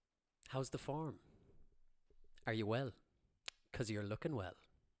How's the form? Are you well? 'Cause you're looking well.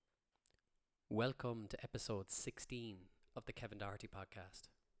 Welcome to episode 16 of the Kevin Doherty podcast.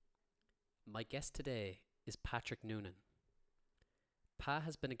 My guest today is Patrick Noonan. Pa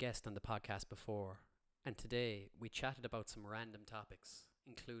has been a guest on the podcast before, and today we chatted about some random topics,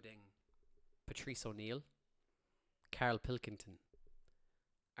 including Patrice O'Neill, Carl Pilkington,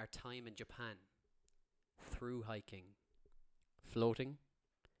 our time in Japan, through hiking, floating,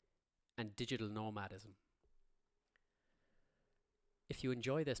 and digital nomadism. If you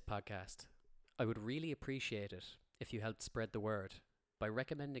enjoy this podcast, I would really appreciate it if you helped spread the word by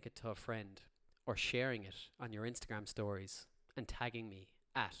recommending it to a friend or sharing it on your Instagram stories and tagging me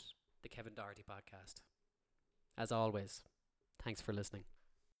at the Kevin Doherty podcast. As always, thanks for listening.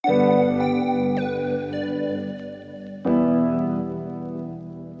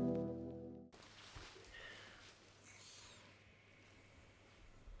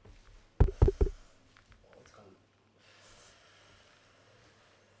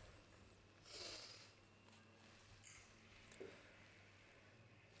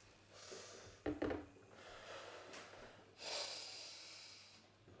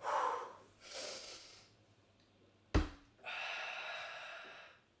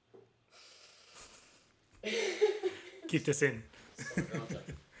 Keep this in.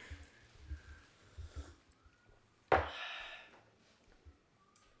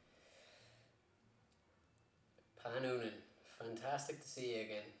 Pa Noonan, fantastic to see you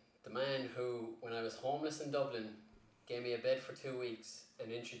again. The man who, when I was homeless in Dublin, gave me a bed for 2 weeks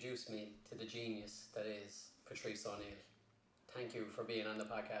and introduced me to the genius that is Patrice O'Neill. Thank you for being on the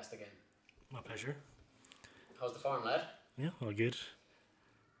podcast again. My pleasure. How's the farm, lad? Yeah, all good.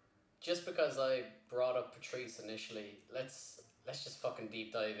 Just because I brought up Patrice initially, let's just fucking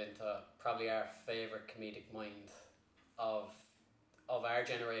deep dive into probably our favourite comedic mind of our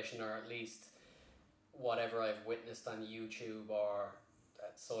generation, or at least whatever I've witnessed on YouTube or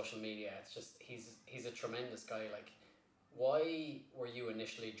social media. It's just he's a tremendous guy. Like, why were you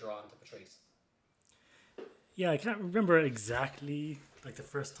initially drawn to Patrice? Yeah, I can't remember exactly like the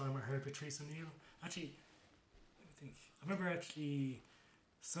first time I heard Patrice O'Neill. Actually, let me think. I remember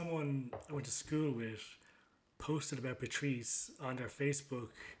someone I went to school with posted about Patrice on their Facebook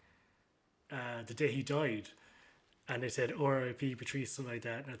the day he died, and they said R.I.P. Patrice, something like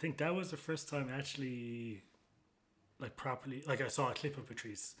that. And I think that was the first time actually, like properly, like I saw a clip of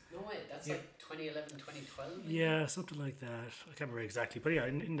Patrice. No way, that's like 2011, 2012? Maybe? Yeah, something like that. I can't remember exactly, but yeah,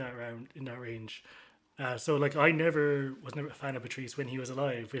 in that range. So like I was never a fan of Patrice when he was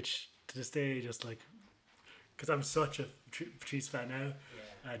alive, which to this day just like, because I'm such a Patrice fan now,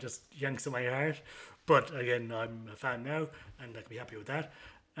 just yanks at my heart. But again, I'm a fan now, and I can be happy with that.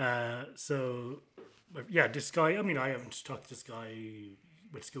 This guy. I mean, I haven't talked to this guy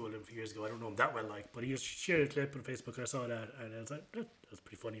with school a few years ago. I don't know him that well, but he just shared a clip on Facebook, and I saw that, and I was like, that's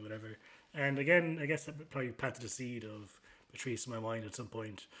pretty funny, whatever. And again, I guess that probably planted the seed of Patrice in my mind at some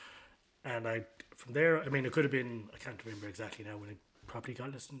point. And from there, I mean, it could have been, I can't remember exactly now when I probably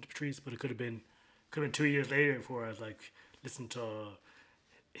got listening to Patrice, but it could have been 2 years later before I was like listened to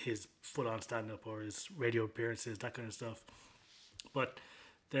his full-on stand-up or his radio appearances, that kind of stuff. But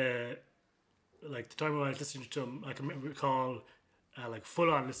the time when I was listening to him, I can recall like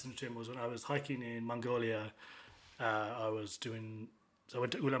full-on listening to him was when I was hiking in Mongolia. I went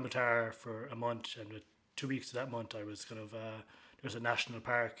to Ulaanbaatar for a month, and with 2 weeks of that month I was kind of there's a national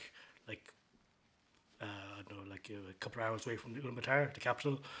park like I don't know, like a couple of hours away from Ulaanbaatar, the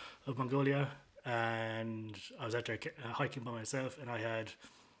capital of Mongolia, and I was out there hiking by myself, and I had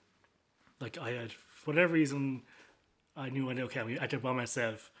for whatever reason I knew okay, I'm out there by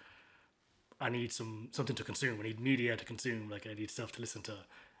myself. I need something to consume. I need media to consume. Like I need stuff to listen to,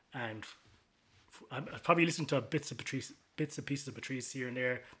 and I probably listened to bits and pieces of Patrice here and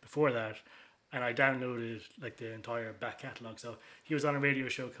there before that, and I downloaded like the entire back catalogue. So he was on a radio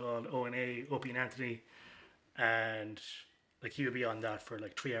show called O&A, Opie and Anthony, and like he would be on that for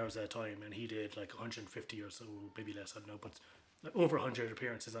like 3 hours at a time, and he did like 150 or so, maybe less, I don't know, but like over 100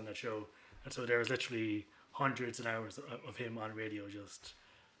 appearances on that show. And so there was literally hundreds of hours of him on radio just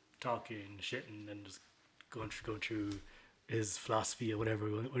talking, shitting, and just going through his philosophy or whatever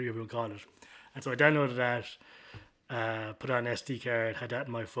you want to call it. And so I downloaded that, put on an SD card, had that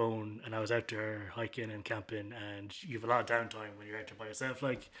in my phone, and I was out there hiking and camping, and you have a lot of downtime when you're out there by yourself,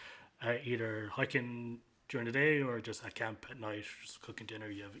 like either hiking during the day or just at camp at night, just cooking dinner,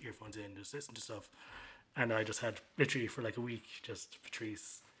 you have earphones in, just listen to stuff. And I just had literally for like a week just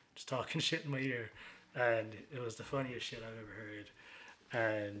Patrice just talking shit in my ear, and it was the funniest shit I've ever heard.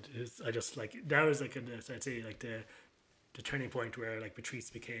 And I just like that was like I'd say like the turning point where like Patrice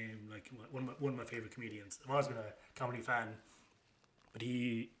became like one of my favorite comedians. I've always been a comedy fan, but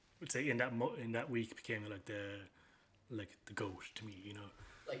he would say in that week became like the goat to me. You know.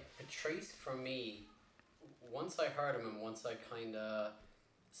 Like Patrice for me, once I heard him and once I kind of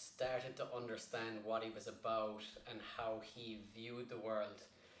started to understand what he was about and how he viewed the world,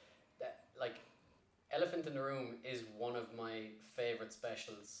 that like Elephant in the Room is one of my favorite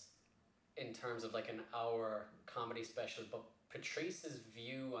specials in terms of like an hour comedy special. But Patrice's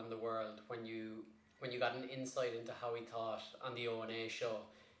view on the world, when you got an insight into how he thought on the O&A show,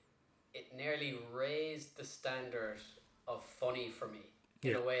 it nearly raised the standard of funny for me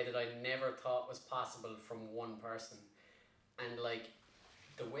in a way that I never thought was possible from one person. And like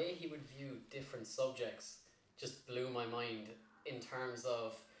the way he would view different subjects just blew my mind in terms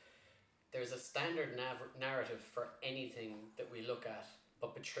of there's a standard narrative for anything that we look at,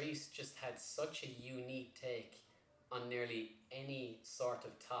 but Patrice just had such a unique take on nearly any sort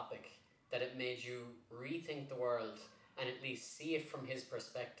of topic that it made you rethink the world and at least see it from his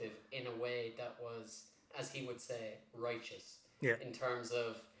perspective in a way that was, as he would say, righteous. Yeah. In terms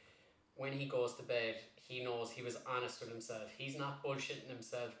of when he goes to bed, he knows he was honest with himself. He's not bullshitting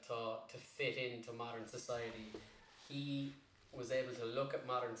himself to fit into modern society. He was able to look at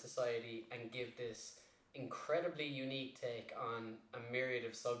modern society and give this incredibly unique take on a myriad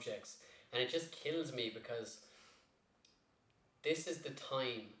of subjects. And it just kills me because this is the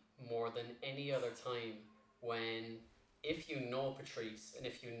time more than any other time when, if you know Patrice and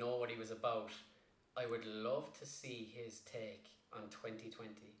if you know what he was about, I would love to see his take on 2020.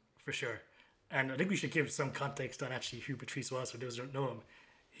 For sure. And I think we should give some context on actually who Patrice was for those who don't know him.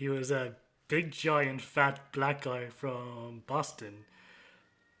 He was a big, giant, fat black guy from Boston.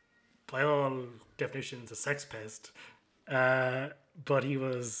 By all definitions, a sex pest. But he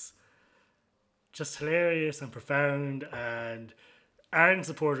was just hilarious and profound and ardent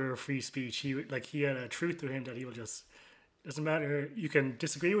supporter of free speech. He had a truth to him that he will just... Doesn't matter. You can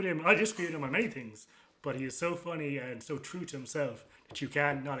disagree with him. I disagree with him on many things. But he is so funny and so true to himself that you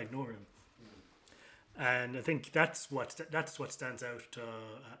cannot ignore him. And I think that's what stands out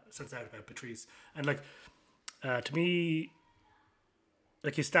about Patrice. And like to me,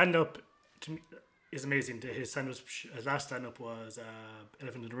 like his stand up to me is amazing. His last stand up was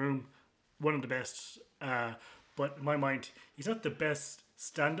Elephant in the Room, one of the best. But in my mind, he's not the best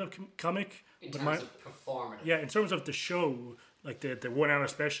stand up comic. In terms of performative. Yeah, in terms of the show, like the 1 hour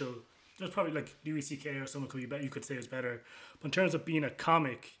special, there's probably like Louis C.K. or someone you could say is better. But in terms of being a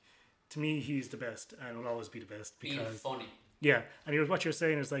comic, to me, he's the best and will always be the best. Because, being funny. Yeah, and what you're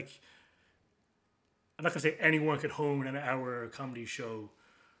saying is like, I'm not going to say anyone could hone an hour comedy show,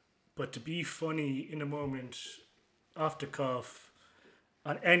 but to be funny in a moment, off the cuff,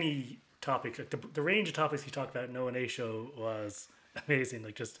 on any topic, like the range of topics he talked about in O&A show was amazing,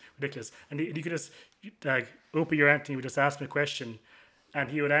 like just ridiculous. And you could just, like, Opie or Anthony would just ask him a question, and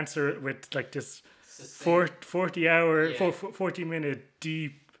he would answer it with like this 40-minute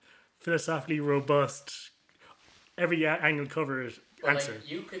deep, philosophically robust, every angle covered answer.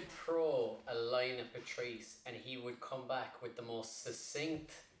 Like you could throw a line at Patrice and he would come back with the most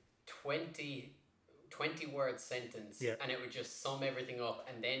succinct 20 word sentence, and it would just sum everything up,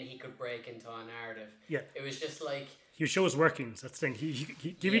 and then he could break into a narrative. Yeah. It was just like... He would show his workings, that's the thing.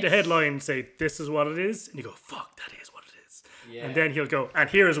 He give you the headline and say, this is what it is, and you go, fuck, that is what it is. Yeah. And then he'll go, and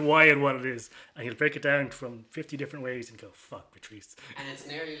here is why and what it is. And he'll break it down from 50 different ways and go, fuck, Patrice. And it's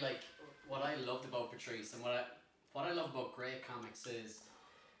nearly like what I loved about Patrice and what I love about great comics is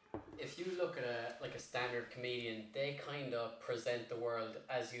if you look at a standard comedian, they kind of present the world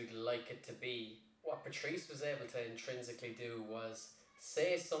as you'd like it to be. What Patrice was able to intrinsically do was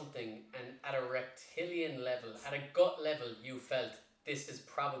say something, and at a reptilian level, at a gut level, you felt this is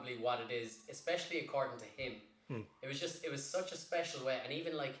probably what it is, especially according to him. It was such a special way. And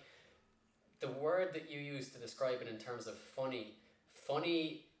even like the word that you use to describe it in terms of funny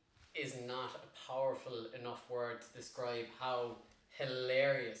is not a powerful enough word to describe how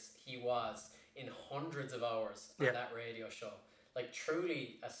hilarious he was in hundreds of hours on that radio show. Like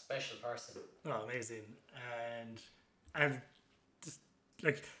truly a special person. Oh, amazing. And just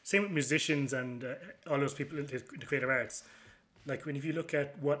like same with musicians and all those people in the creative arts. Like if you look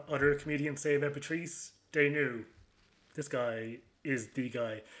at what other comedians say about Patrice, they knew this guy is the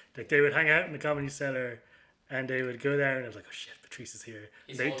guy. Like they would hang out in the Comedy Cellar and they would go there and it was like, oh shit, Patrice is here.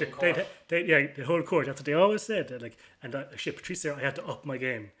 The whole court. That's what they always said. Shit, Patrice is here. I have to up my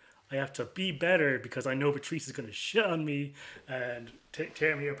game. I have to be better because I know Patrice is going to shit on me and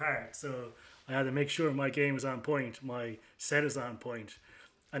tear me apart. So I had to make sure my game is on point, my set is on point.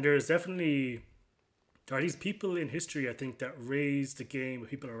 And there's there are these people in history, I think, that raise the game with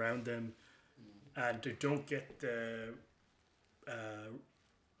people around them, and they don't get the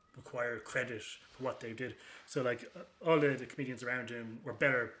required credit for what they did. So like all the comedians around him were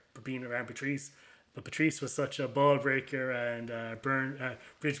better for being around Patrice, but Patrice was such a ball breaker and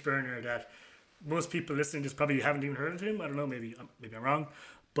bridge burner that most people listening just probably haven't even heard of him. I don't know, maybe I'm wrong,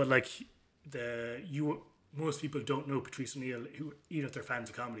 but like most people don't know Patrice O'Neill, who even if they're fans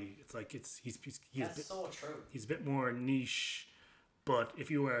of comedy. It's like he's That's so true. He's a bit more niche, but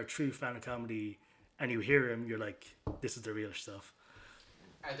if you are a true fan of comedy and you hear him, you're like, this is the real stuff.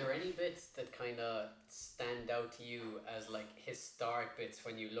 Are there any bits that kind of stand out to you as like historic bits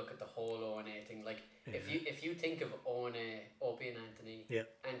when you look at the whole O&A thing? Like if you think of O&A, Opie and Anthony,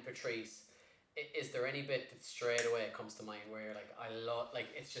 and Patrice, is there any bit that straight away comes to mind where you're like, I love, like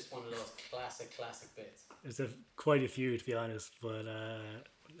it's just one of those classic bits? There's quite a few, to be honest, but I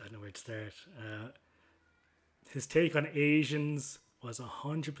don't know where to start. His take on Asians was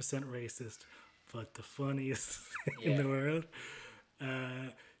 100% racist, but the funniest thing in the world.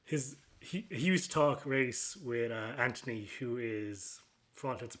 He used to talk race with Anthony, who is, for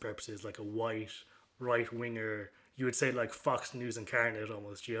all intents and purposes, like a white right winger. You would say like Fox News incarnate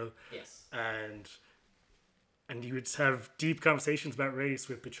almost, you know? Yes. And you would have deep conversations about race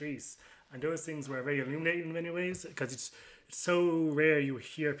with Patrice, and those things were very illuminating in many ways, because it's so rare you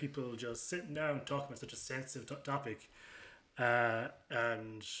hear people just sitting down talking about such a sensitive topic.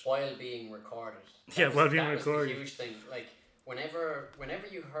 And while being recorded. While being recorded. That was the huge thing. Like whenever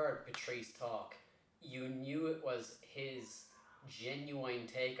you heard Patrice talk, you knew it was his genuine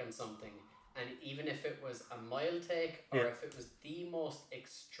take on something, and even if it was a mild take or if it was the most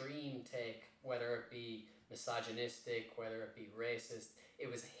extreme take, whether it be misogynistic, whether it be racist, it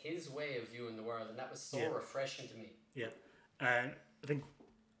was his way of viewing the world, and that was so refreshing to me. Yeah, and I think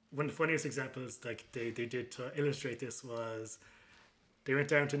one of the funniest examples like they did to illustrate this was they went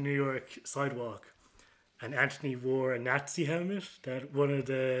down to New York sidewalk, and Anthony wore a Nazi helmet that one of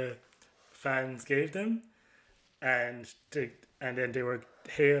the fans gave them, and then they were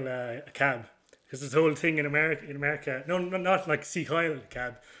hail a cab, because there's a whole thing in America. No, not like Seek Heil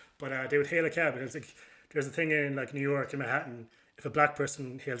cab, but they would hail a cab, and it was like there's a thing in like New York and Manhattan. If a black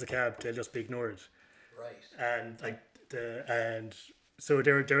person hails a cab, they'll just be ignored. Right. And so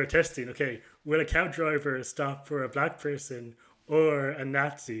they were testing. Okay, will a cab driver stop for a black person or a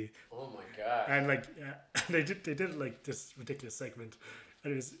Nazi? Oh my god! And like they did like this ridiculous segment,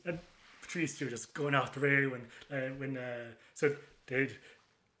 and Patrice were just going off the rail when so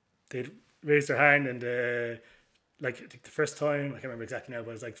they'd raise their hand, and like I think the first time, I can't remember exactly now, but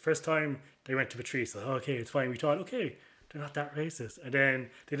it was like the first time they went to Patrice, like, okay, it's fine. We thought, okay, they're not that racist, and then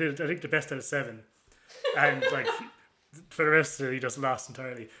they did, I think, the best out of 7, and like for the rest of it, he just lost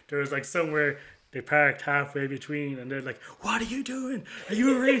entirely. There was like somewhere they parked halfway between, and they're like, "What are you doing? Are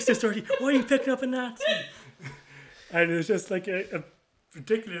you a racist? Or why are you picking up a Nazi?" And it was just like a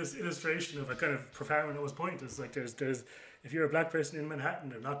ridiculous illustration of a kind of profound almost point. It's like there's if you're a black person in Manhattan,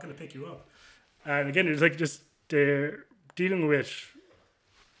 they're not going to pick you up. And again, it's like just they're dealing with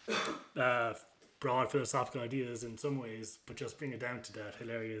broad philosophical ideas in some ways, but just bring it down to that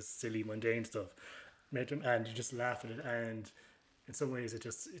hilarious, silly, mundane stuff. And you just laugh at it, and in some ways it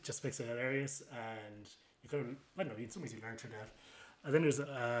just makes it hilarious, and you kind of, I don't know, in some ways you learn through that. And then there's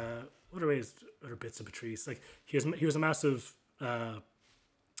other bits of Patrice. Like he was a massive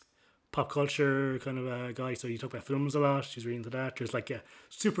pop culture kind of guy, so he talked about films a lot. He's really into that. There's like a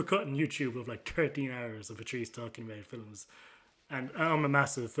super cut on YouTube of like 13 hours of Patrice talking about films, and I'm a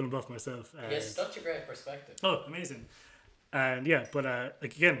massive film buff myself. He has such a great perspective. Oh, amazing. And but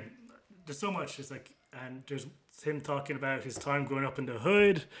like again, there's so much. It's like, and there's him talking about his time growing up in the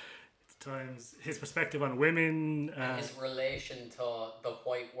hood, times his perspective on women, and his relation to the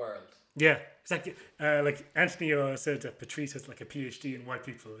white world. Yeah, exactly. Like Anthony said that Patrice has like a PhD in white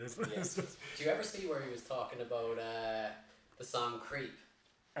people. Yes. Do you ever see where he was talking about the song "Creep"?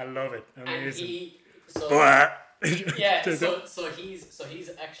 I love it. Amazing. So he's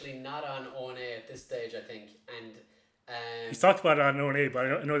actually not on O&A at this stage, I think, and he's talked about it on O&A, but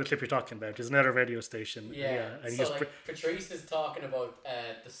I know the clip you're talking about. There's another radio station. And so Patrice is talking about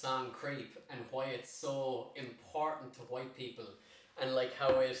the song "Creep" and why it's so important to white people, and like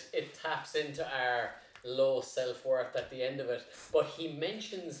how it taps into our low self-worth at the end of it. But he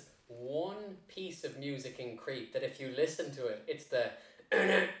mentions one piece of music in "Creep" that if you listen to it, it's the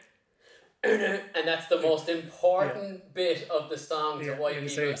and that's the most important bit of the song to white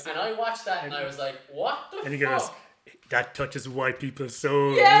people. And I watched that and I was like, what the fuck? Goes, that touches white people's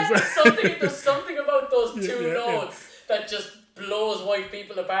souls. Yeah, there's something about those two notes that just blows white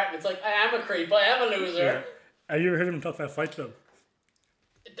people apart, and it's like, I am a creep, I am a loser. Yeah. Have you ever heard him talk about Fight Club?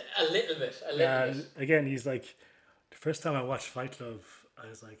 A little bit. Again, he's like, the first time I watched Fight Club, I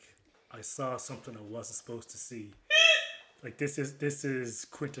was like, I saw something I wasn't supposed to see. Like, this is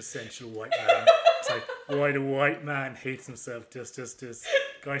quintessential white man. It's like why the white man hates himself. Just this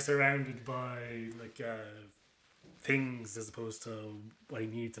guy surrounded by like things as opposed to what he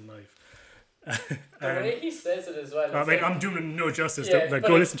needs in life. The way he says it as well. I mean, I'm doing him no justice.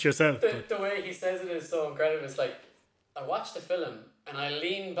 Go listen to yourself. The way he says it is so incredible. It's like, I watched the film and I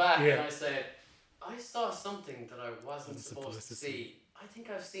lean back and I said, I saw something that I wasn't supposed to see. I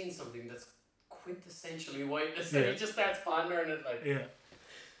think I've seen something that's quintessentially whiteness, and he just starts pondering it like. Yeah.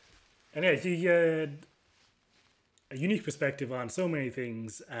 And yeah, he had a unique perspective on so many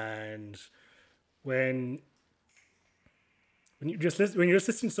things, and when you're just listening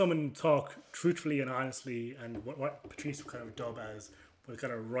to someone talk truthfully and honestly, and what Patrice would kind of dub as with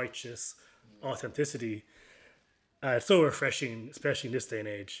kind of righteous authenticity, it's so refreshing, especially in this day and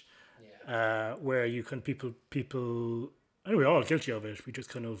age, where you can people. I know we're all guilty of it. We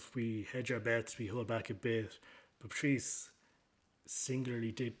just we hedge our bets, we hold back a bit. But Patrice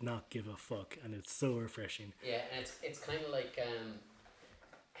singularly did not give a fuck, and it's so refreshing. Yeah, and it's kind of like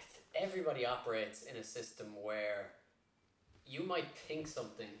everybody operates in a system where you might think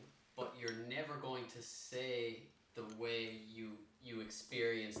something, but you're never going to say the way you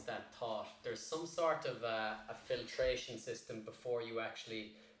experience that thought. There's some sort of a filtration system before you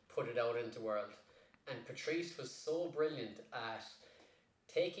actually put it out into the world. And Patrice was so brilliant at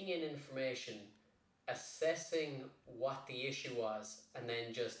taking in information, assessing what the issue was, and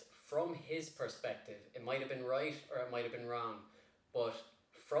then just from his perspective, it might have been right or it might have been wrong, but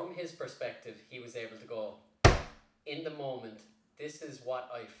from his perspective, he was able to go, in the moment, this is what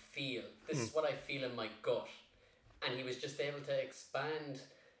I feel. This is what I feel in my gut. And he was just able to expand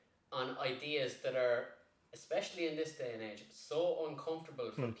on ideas that are, especially in this day and age, so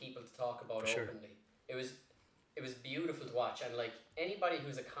uncomfortable for people to talk about openly. It was beautiful to watch, and like anybody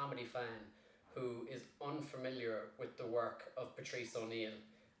who's a comedy fan who is unfamiliar with the work of Patrice O'Neill,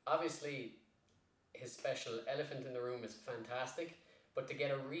 obviously his special Elephant in the Room is fantastic, but to get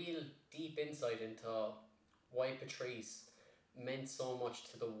a real deep insight into why Patrice meant so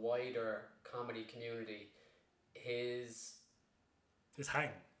much to the wider comedy community, his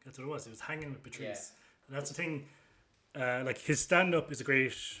hang, that's what it was. It was hanging with Patrice, and that's the thing. Like his stand-up is a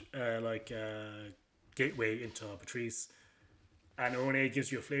great gateway into Patrice, and O&A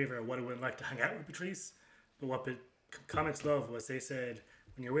gives you a flavour of what it would like to hang out with Patrice. But what comics love was they said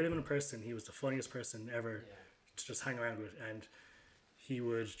when you're with him in person, he was the funniest person ever to just hang around with, and he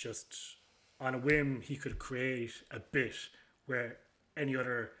would just on a whim he could create a bit where any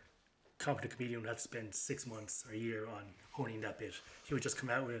other competent comedian would have to spend 6 months or a year on honing that bit. He would just come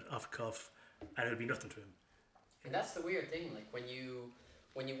out with it off the cuff, and it would be nothing to him. And that's the weird thing, like when you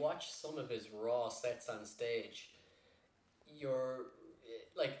watch some of his raw sets on stage, you're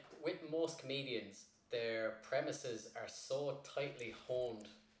like, with most comedians, their premises are so tightly honed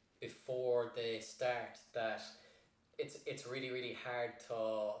before they start that it's really, really hard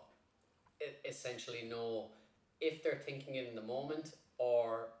to essentially know if they're thinking in the moment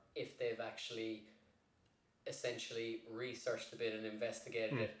or if they've actually essentially researched a bit and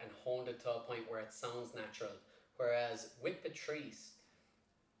investigated it and honed it to a point where it sounds natural. Whereas with Patrice,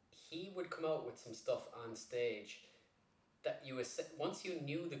 he would come out with some stuff on stage that once you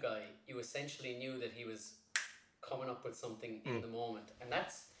knew the guy, you essentially knew that he was coming up with something in the moment. And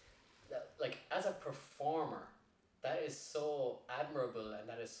that's, like, as a performer, that is so admirable, and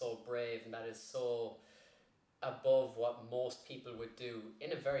that is so brave, and that is so above what most people would do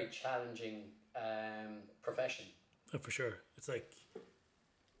in a very challenging profession. Oh, for sure. It's like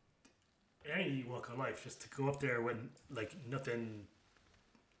any walk of life, just to go up there when like nothing.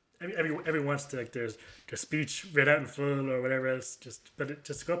 Everyone wants to, like, their speech read out in full or whatever else. Just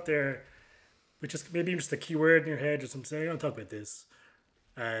to go up there with just maybe just a keyword in your head or something. Say, I'll talk about this,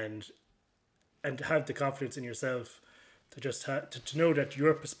 and have the confidence in yourself to just to know that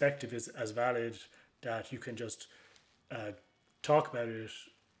your perspective is as valid, that you can just talk about it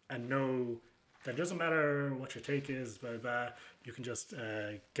and know that it doesn't matter what your take is, blah, blah, blah. You can just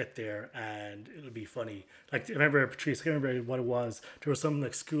get there and it'll be funny. Like, I remember Patrice, I can't remember what it was. There was some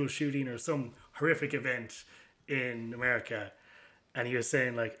like school shooting or some horrific event in America, and he was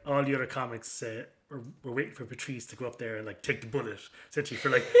saying like all the other comics were waiting for Patrice to go up there and like take the bullet, essentially for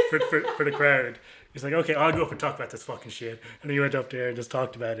like for the crowd. He's like, okay, I'll go up and talk about this fucking shit. And he went up there and just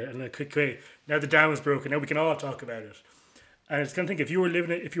talked about it. And like, okay, now the dam is broken. Now we can all talk about it. And I just kind of think if you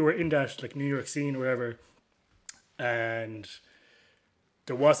were in that like New York scene or whatever, and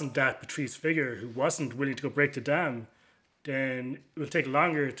there wasn't that Patrice figure who wasn't willing to go break the dam, then it will take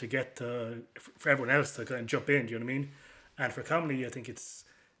longer to get for everyone else to kind of jump in. Do you know what I mean? And for comedy, I think it's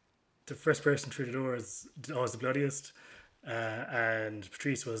the first person through the door is always the bloodiest. And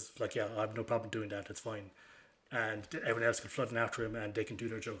Patrice was like, yeah, I have no problem doing that. It's fine. And everyone else can flood in after him, and they can do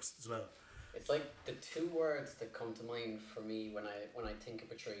their jokes as well. It's like the two words that come to mind for me when I think of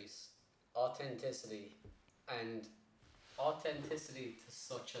Patrice: authenticity, and authenticity to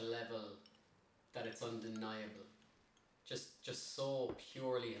such a level that it's undeniable. Just so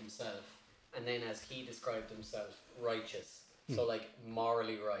purely himself, and then as he described himself, righteous. So like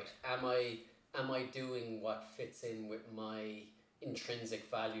morally right. Am I doing what fits in with my intrinsic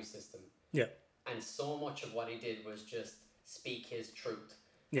value system? Yeah. And so much of what he did was just speak his truth.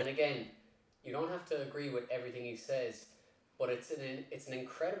 Yeah. And again, you don't have to agree with everything he says, but it's an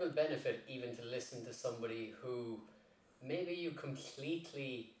incredible benefit even to listen to somebody who maybe you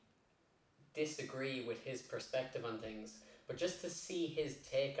completely disagree with his perspective on things, but just to see his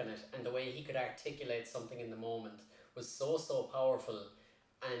take on it and the way he could articulate something in the moment was so powerful.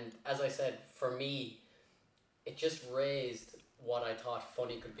 And as I said, for me, it just raised what I thought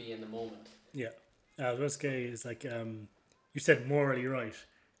funny could be in the moment. Yeah. What's gay is like, you said morally right.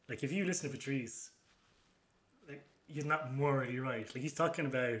 Like, if you listen to Patrice, like, he's not morally right. Like, he's talking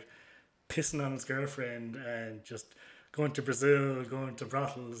about pissing on his girlfriend and just going to Brazil, going to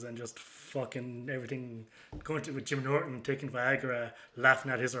brothels and just fucking everything, going to with Jim Norton, taking Viagra, laughing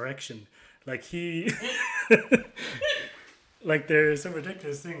at his erection. Like, he... like, there's some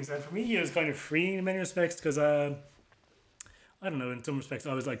ridiculous things. And for me, he was kind of freeing in many respects because, I don't know, in some respects,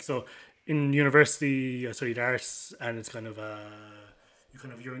 I was like, so in university, I studied arts, and it's kind of,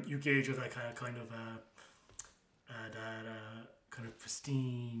 you gauge with that kind of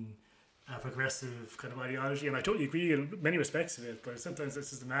pristine, progressive kind of ideology, and I totally agree in many respects of it, but sometimes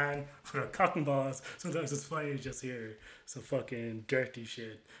this is the man with a cotton balls, sometimes it's funny to just hear some fucking dirty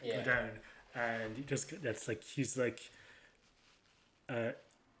shit go down, and he just, that's like, he's like,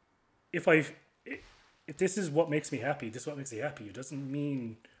 if this is what makes me happy, this is what makes me happy, it doesn't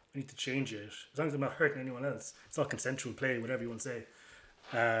mean I need to change it, as long as I'm not hurting anyone else, it's all consensual play, whatever you want to say.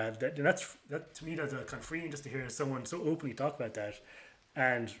 That to me, that's kind of freeing, just to hear someone so openly talk about that.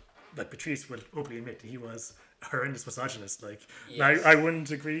 And like Patrice would openly admit that he was a horrendous misogynist. Like, yes. I wouldn't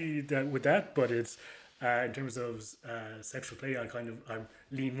agree with that, but it's in terms of sexual play, I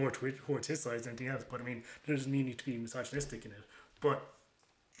lean more towards his side than anything else. But I mean, there doesn't need to be misogynistic in it. But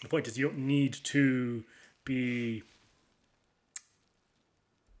the point is, you don't need to agree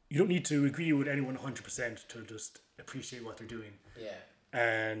with anyone 100% to just appreciate what they're doing. Yeah.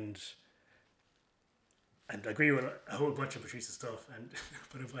 And I agree with a whole bunch of Patrice's stuff,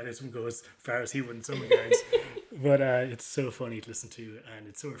 but if I just wouldn't go as far as he would in some regards. But it's so funny to listen to, and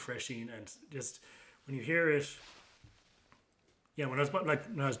it's so refreshing, and just when you hear it, yeah. When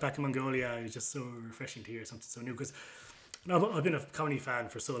I was back in Mongolia, it was just so refreshing to hear something so new, because I've been a comedy fan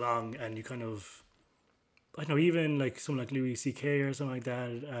for so long, and you kind of, I don't know, even like someone like Louis C.K. or something like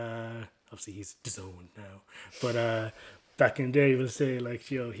that. Obviously, he's disowned now, but back in the day, we'll say, like,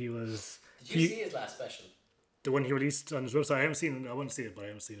 you know, he was. Did you see his last special? The one he released on his website. I haven't seen it. I want to see it, but I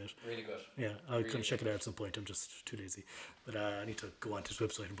haven't seen it. Really good. Yeah, I'll come check it out at some point. I'm just too lazy, but I need to go onto his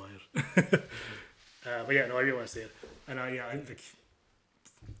website and buy it. But yeah, no, I really want to see it. And I like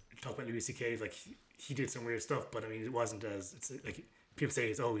talk about Louis C.K. Like, he did some weird stuff, but I mean, it wasn't as, it's like people say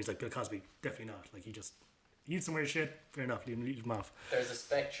he's like Bill Cosby. Definitely not. Like, he did some weird shit. Fair enough. Leave him off. There's a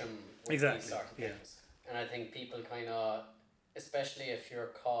spectrum with exactly. These sort of things, and I think people kind of, especially if you're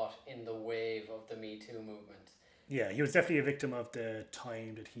caught in the wave of the Me Too movement. Yeah, he was definitely a victim of the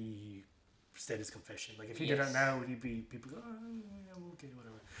time that he said his confession. Like, if he did that now, would he be, people go, oh, okay,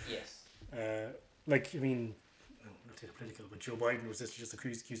 whatever. Yes. Like, I mean, not to get political, but Joe Biden was just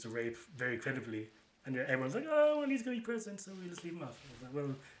accused of rape very credibly, and everyone's like, oh, well, he's going to be president, so we'll just leave him off. Like,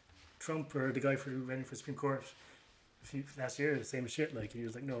 well, Trump, or the guy who ran for Supreme Court last year, the same shit. Like, he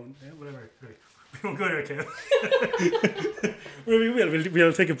was like, no, whatever. Right. We won't go there, Kev.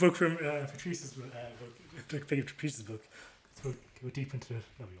 We'll take a book from Patrice's book. Pick up Patrice's book. Let's go deep into it.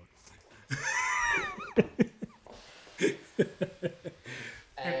 No, we won't.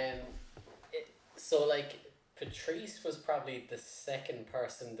 So, like, Patrice was probably the second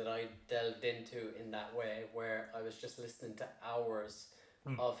person that I delved into in that way, where I was just listening to hours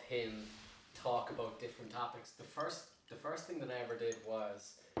of him talk about different topics. The first thing that I ever did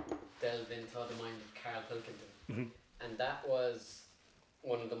was delve into the mind of Carl Pilkington. Mm-hmm. And that was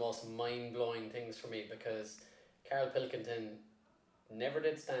one of the most mind-blowing things for me, because Carl Pilkington never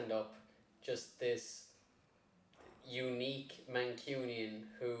did stand up, just this unique Mancunian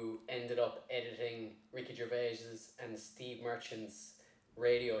who ended up editing Ricky Gervais's and Steve Merchant's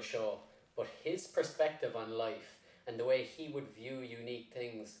radio show, but his perspective on life and the way he would view unique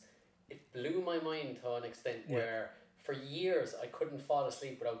things, it blew my mind to an extent where for years I couldn't fall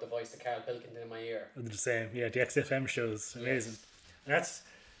asleep without the voice of Carl Pilkington in my ear. The same, yeah. The XFM shows amazing. Yes. And that's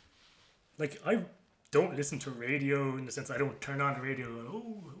like I don't listen to radio in the sense I don't turn on the radio. And,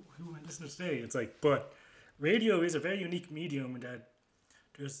 who am I listening to today? It's like, but radio is a very unique medium in that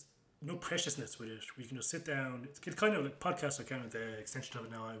there's no preciousness with it. We can just sit down. It's kind of like podcasts are kind of the extension of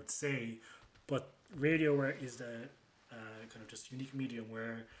it now, I would say. But radio is the kind of just unique medium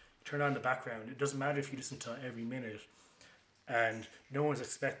where you turn on the background. It doesn't matter if you listen to every minute, and no one's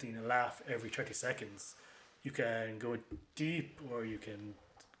expecting a laugh every 30 seconds. You can go deep, or you can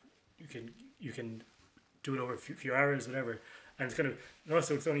do it over a few hours, whatever. And it's kind of, and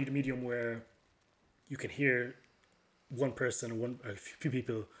also it's only the medium where you can hear one person or a few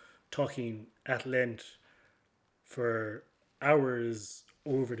people talking at length for hours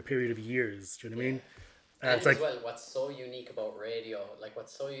over the period of years. Do you know what I mean? And it's as like, well, what's so unique about radio, like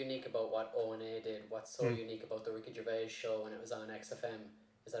what's so unique about what O&A did, what's so unique about the Ricky Gervais show when it was on XFM,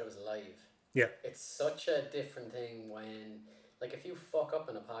 is that it was live. yeah, It's such a different thing when, like, if you fuck up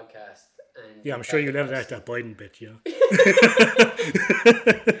in a podcast and yeah. I'm sure you'll edit out that Biden bit, you know.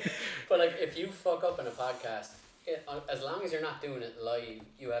 But like, if you fuck up in a podcast, as long as you're not doing it live,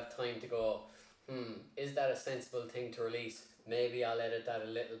 you have time to go, is that a sensible thing to release? Maybe I'll edit that a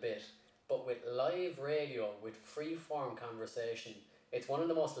little bit. But with live radio, with free-form conversation, it's one of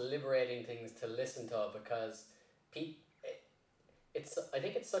the most liberating things to listen to, because I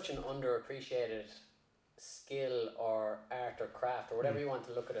think it's such an underappreciated skill or art or craft or whatever you want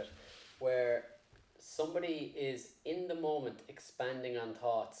to look at it, where somebody is in the moment expanding on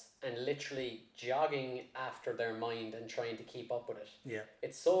thoughts and literally jogging after their mind and trying to keep up with it. Yeah.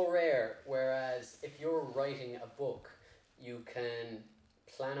 It's so rare, whereas if you're writing a book, you can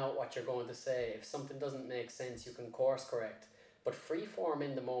plan out what you're going to say. If something doesn't make sense, you can course correct. But freeform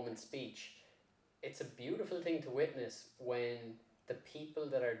in the moment speech, it's a beautiful thing to witness when the people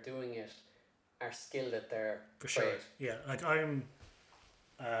that are doing it are skilled at their For trade. sure. Yeah, like I'm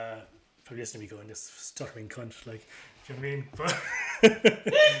probably listening to me going, this stuttering cunt, like, do you know what I mean?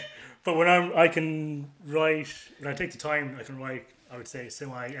 But when I can write, when I take the time, I can write, I would say,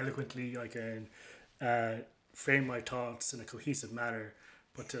 semi-eloquently. I can frame my thoughts in a cohesive manner.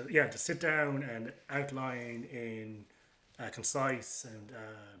 But to sit down and outline in a concise and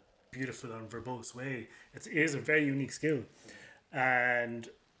beautiful and verbose way, it is a very unique skill. And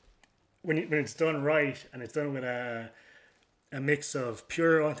when it's done right, and it's done with a mix of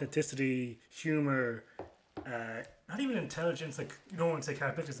pure authenticity, humor, not even intelligence, like you don't want to say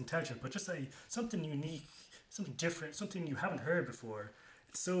Carl Pilkington is intelligent, but just something unique, something different, something you haven't heard before.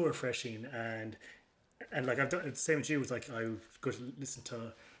 It's so refreshing, and like I've done it's the same with you. It's like I go to listen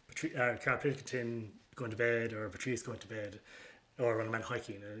to Carl Pilkington going to bed, or Patrice going to bed, or when I'm out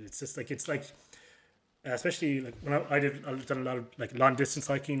hiking. It's just like especially like when I've done a lot of like long distance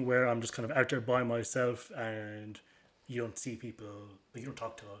hiking where I'm just kind of out there by myself, and you don't see people, like you don't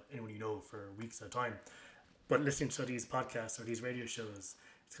talk to anyone you know for weeks at a time. But listening to these podcasts or these radio shows,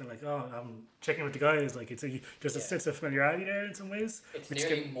 it's kind of like, oh, I'm checking with the guys. Like there's a sense of familiarity there in some ways. It's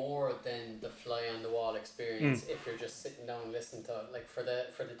nearly more than the fly on the wall experience if you're just sitting down and listening to, like, for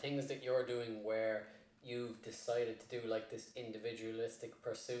the things that you're doing where you've decided to do like this individualistic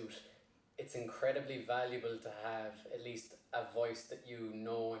pursuit. It's incredibly valuable to have at least a voice that you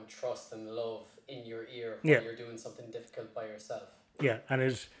know and trust and love in your ear while you're doing something difficult by yourself. Yeah, and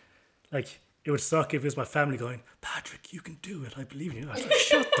it would suck if it was my family going, Patrick, you can do it, I believe in you. I was like,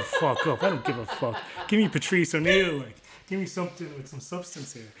 shut the fuck up, I don't give a fuck. Give me Patrice O'Neill, like, give me something with some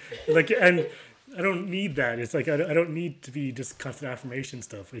substance here. Like, and I don't need that. It's like, I don't need to be just constant affirmation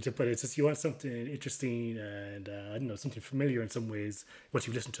stuff. But it's just, you want something interesting and, I don't know, something familiar in some ways, what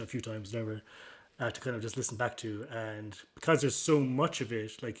you've listened to a few times, whatever, to kind of just listen back to. And because there's so much of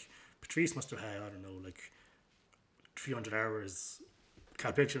it, like, Patrice must have had, I don't know, like, 300 hours.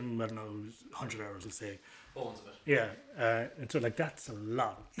 Carl Pilkington, I don't know, 100 hours, let's say. Bones of it. Yeah, and so like that's a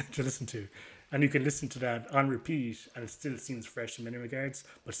lot to listen to, and you can listen to that on repeat, and it still seems fresh in many regards,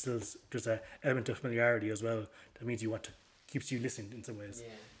 but still there's an element of familiarity as well. That means keeps you listening in some ways.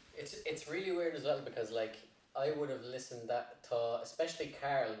 Yeah, it's really weird as well, because like I would have listened that to, especially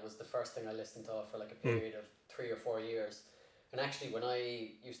Carl was the first thing I listened to for like a period of 3 or 4 years, and actually when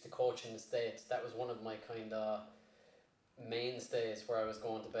I used to coach in the States, that was one of my kind of mainstays where I was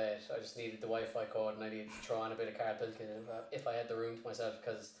going to bed. I just needed the Wi-Fi code and I needed to throw on a bit of Carl Pilkington if I had the room to myself,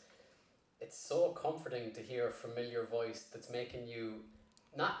 because it's so comforting to hear a familiar voice that's making you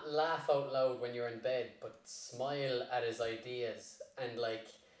not laugh out loud when you're in bed, but smile at his ideas. And like,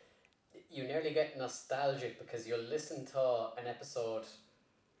 you nearly get nostalgic because you'll listen to an episode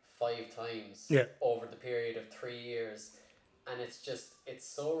 5 times Yeah, over the period of 3 years, and it's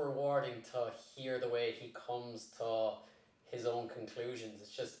so rewarding to hear the way he comes to his own conclusions.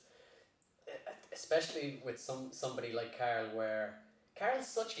 It's just, especially with somebody like Carl, where Carl's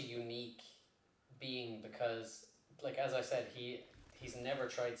such a unique being because, like as I said, he's never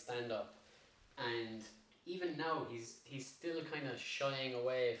tried stand up, and even now he's still kind of shying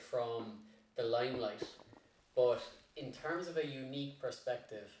away from the limelight. But in terms of a unique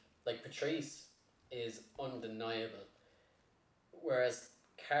perspective, like Patrice is undeniable, whereas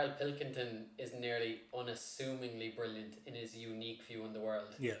Carl Pilkington is nearly unassumingly brilliant in his unique view on the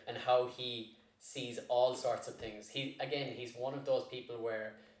world yeah, and how he sees all sorts of things. He's one of those people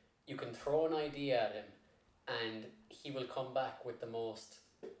where you can throw an idea at him and he will come back with the most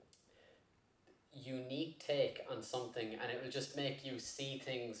unique take on something, and it will just make you see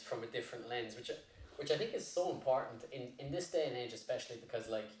things from a different lens, which I think is so important in this day and age, especially because,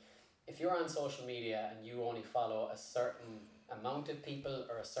 like, if you're on social media and you only follow a certain amount of people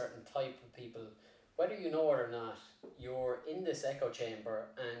or a certain type of people, whether you know it or not, you're in this echo chamber,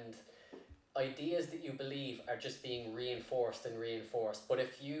 and ideas that you believe are just being reinforced and reinforced. But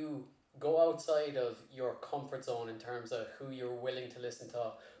if you go outside of your comfort zone in terms of who you're willing to listen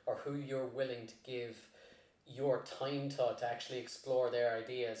to or who you're willing to give your time to actually explore their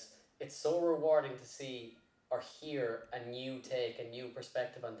ideas, it's so rewarding to see or hear a new take, a new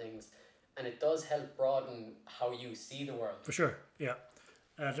perspective on things, and it does help broaden how you see the world. for sure. Yeah,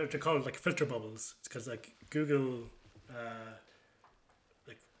 they're called like filter bubbles. It's because like Google,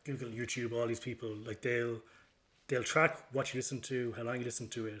 YouTube, all these people, like they'll track what you listen to, how long you listen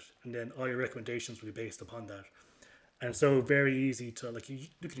to it, and then all your recommendations will be based upon that. And so very easy to, like, you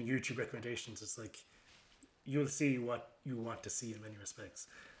look at YouTube recommendations, it's like you'll see what you want to see in many respects.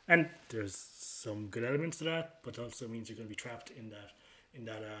 And there's some good elements to that, but also means you're going to be trapped in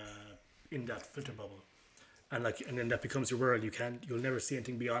that filter bubble. And then that becomes your world. You'll never see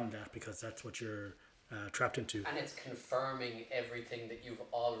anything beyond that because that's what you're trapped into. And it's confirming everything that you've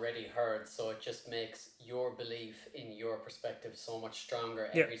already heard, so it just makes your belief in your perspective so much stronger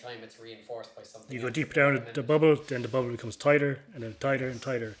every time it's reinforced by something. You go deeper down the bubble, then the bubble becomes tighter, and then tighter and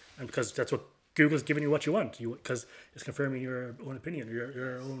tighter, and because that's what Google's giving you what you want, because it's confirming your own opinion,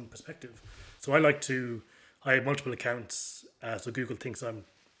 your own perspective. So I have multiple accounts, so Google thinks I'm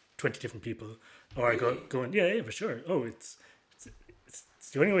 20 different people, or really? I go yeah, for sure. Oh, it's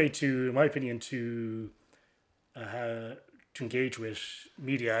the only way to, in my opinion, to engage with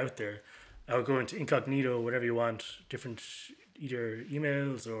media out there. I'll go into incognito, whatever you want, different either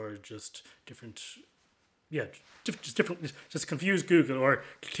emails or just different, just confuse Google or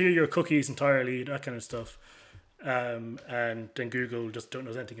clear your cookies entirely, that kind of stuff. And then Google just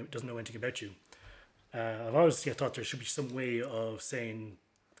doesn't know anything about you. I've always thought there should be some way of saying,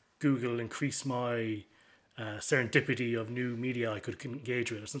 Google, increase my serendipity of new media I could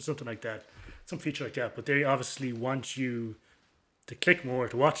engage with, or something like that, some feature like that. But they obviously want you to click more,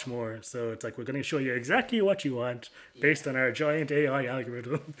 to watch more. So it's like, we're going to show you exactly what you want based on our giant AI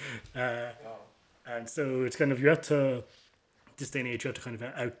algorithm. And so it's kind of, you have to, this day and age, you have to kind of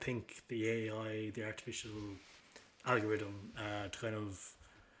outthink the AI, the artificial algorithm, to kind of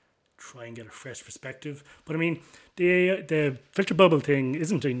try and get a fresh perspective. But I mean, the filter bubble thing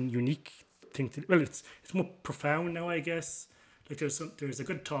isn't a unique thing. It's more profound now, I guess. Like there's a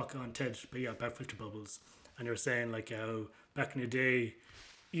good talk on TED, about filter bubbles, and they were saying like how back in the day,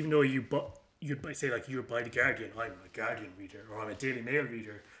 even though you'd say like you would buy the Guardian, I'm a Guardian reader, or I'm a Daily Mail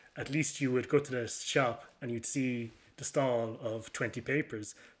reader, at least you would go to the shop and you'd see the stall of 20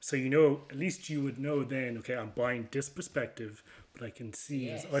 papers, so at least you would know then, okay, I'm buying this perspective, but I can see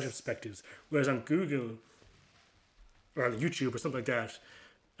there's other perspectives. Whereas on Google or YouTube or something like that,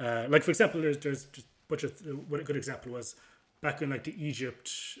 like for example, there's just what a good example was back when like the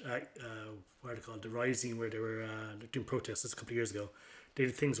Egypt, what are they called, the Rising, where they were doing protests a couple of years ago. They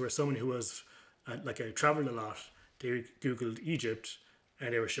did things where someone who was traveled a lot, they Googled Egypt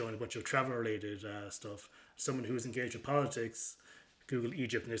and they were showing a bunch of travel related stuff. Someone who was engaged with politics Googled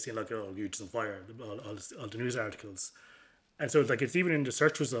Egypt and they're saying like, oh, Egypt's on fire, all the news articles. And so it's even in the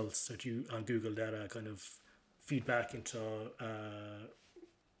search results that you on Google that kind of feedback into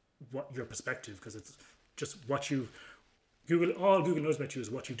what your perspective, because it's just what all Google knows about you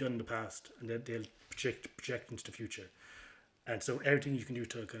is what you've done in the past, and then they'll project into the future. And so everything you can do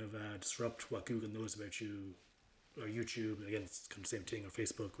to kind of disrupt what Google knows about you or YouTube, again, it's kind of the same thing, or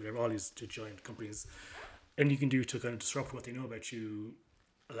Facebook, whatever, all these giant companies, and you can do to kind of disrupt what they know about you,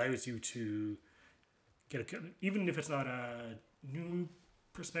 allows you to get even if it's not a new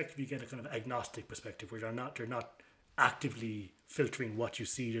perspective, you get a kind of agnostic perspective where they're not actively filtering what you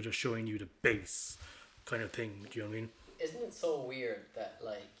see, they're just showing you the base kind of thing. Do you know what I mean? Isn't it so weird that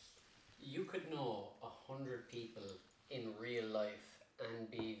like you could know 100 people in real life and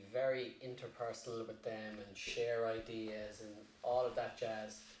be very interpersonal with them and share ideas and all of that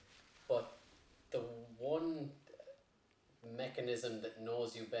jazz, but the one mechanism that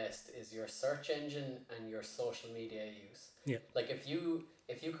knows you best is your search engine and your social media use. Yeah. Like if you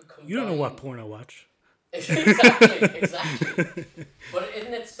could combine. You don't know what porn I watch. exactly. But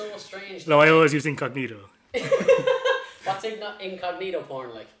isn't it so strange? No, I always use incognito. What's incognito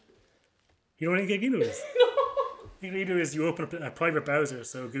porn like? You know what incognito is? Incognito is you open up a private browser,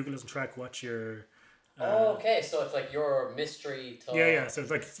 so Google doesn't track what your. Okay, so it's like your mystery. Yeah. So it's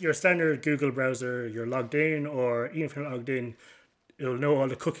like your standard Google browser. You're logged in, or even if you're not logged in, it'll know all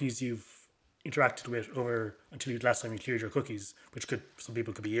the cookies you've interacted with over until the last time you cleared your cookies, which could some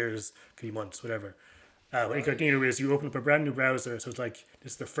people could be years, could be months, whatever. What incognito is you open up a brand new browser, so it's like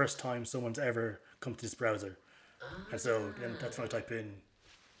this is the first time someone's ever come to this browser, and so then that's when I type in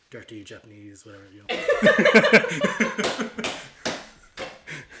dirty Japanese, whatever, you know.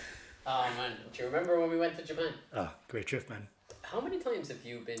 Oh man, do you remember when we went to Japan? Ah, great trip, man. How many times have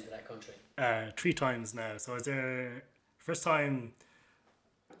you been to that country? 3 times now. So I was there first time,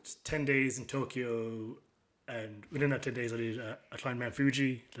 10 days in Tokyo, and within that 10 days I did I climbed Mount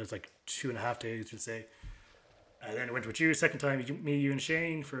Fuji. That was like 2.5 days, we'll say. And then I went with you second time, you and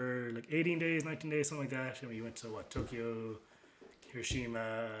Shane for like 18 days, 19 days, something like that. And we went to Tokyo,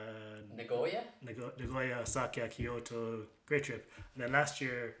 Hiroshima, Nagoya, Osaka, Kyoto. Great trip. And then last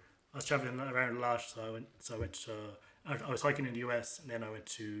year I was traveling around a lot, so I was hiking in the US, and then I went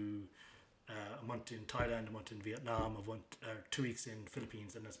to a month in Thailand, a month in Vietnam, 2 weeks in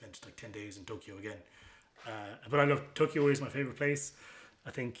Philippines, and I spent like 10 days in Tokyo again. But I love Tokyo is my favorite place.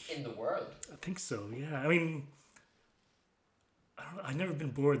 I think in the world. I think so. Yeah. I mean, I've never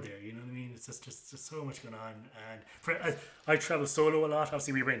been bored there. You know what I mean? It's just so much going on. And I travel solo a lot.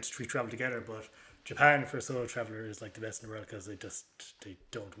 Obviously, we travel together, but Japan for a solo traveler is like the best in the world because they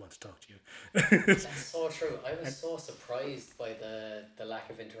don't want to talk to you. That's so true. I was so surprised by the lack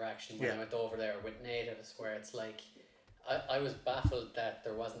of interaction when I went over there with natives, where it's like I was baffled that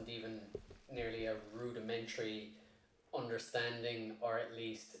there wasn't even nearly a rudimentary understanding or at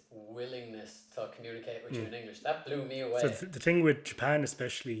least willingness to communicate with you in English. That blew me away. So the thing with Japan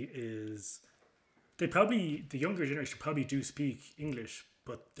especially is the younger generation probably do speak English,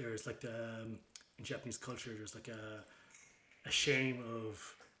 but there's like in Japanese culture there's like a shame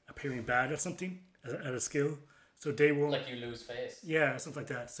of appearing bad at something, at a skill. So they won't, like you lose face. Yeah, something like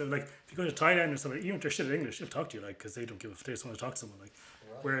that. So like if you go to Thailand or something, even if they're shit at English, they'll talk to you like because they don't give a they just want to talk to someone like.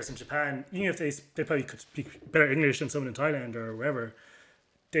 Right. Whereas in Japan, even if they probably could speak better English than someone in Thailand or wherever,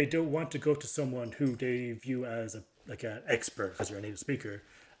 they don't want to go to someone who they view as an expert because you're a native speaker,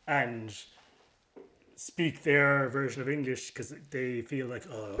 and speak their version of English because they feel like,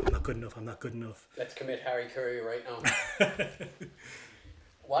 oh, I'm not good enough. Let's commit Harry Curry right now.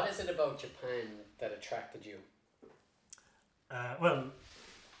 What is it about Japan that attracted you? Well,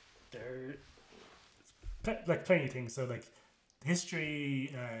 there like plenty of things. So like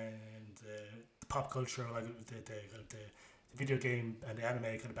history and the pop culture, like the video game and the anime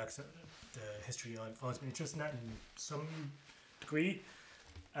kind of backs up the history. I've always been interested in that in some degree.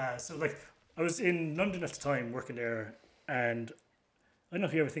 So like I was in London at the time working there, and I don't know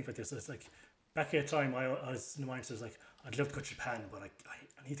if you ever think about this. It's like back at the time I was in the mindset was like I'd love to go to Japan, but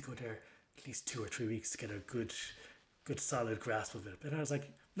I need to go there at least 2 or 3 weeks to get a good solid grasp of it. But I was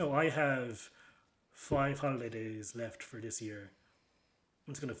like, no, I have 5 holiday days left for this year.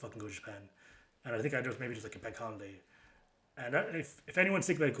 I'm just gonna fucking go to Japan, and I think I maybe just like a bank holiday. And if anyone's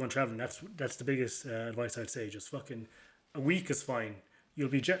thinking about going traveling, that's the biggest advice I'd say. Just fucking a week is fine. You'll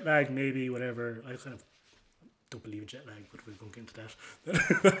be jet lagged, maybe whatever. I kind of don't believe in jet lag, but we won't get into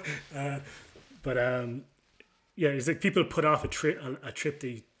that. Yeah, it's like people put off a trip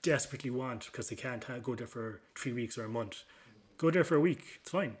they desperately want because they can't go there for 3 weeks or a month. Go there for a week,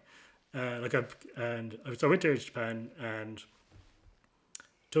 it's fine. So I went there to Japan, and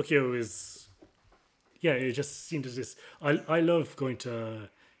Tokyo is, yeah, it just seemed as this. I love going to.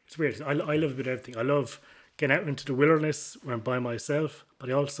 It's weird. I love a bit of everything. I love getting out into the wilderness where I'm by myself, but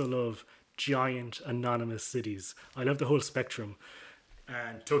I also love giant anonymous cities. I love the whole spectrum.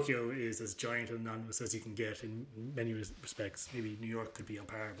 And Tokyo is as giant and anonymous as you can get in many respects. Maybe New York could be on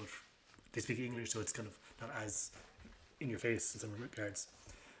par, but they speak English, so it's kind of not as in your face in some regards.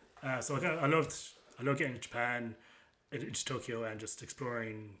 So I love getting to Japan, into Tokyo, and just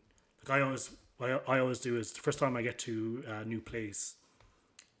exploring. Like what I always do is the first time I get to a new place,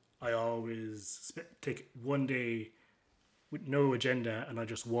 I always take one day with no agenda, and I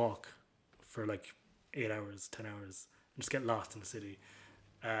just walk for like 8 hours, 10 hours, and just get lost in the city.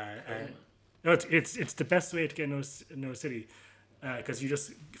 And no, it's the best way to get no city, because you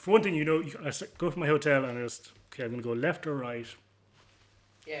just, for one thing, I go from my hotel and I just, okay, I'm gonna go left or right.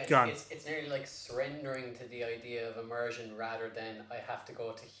 Yeah, Gone. it's nearly like surrendering to the idea of immersion rather than I have to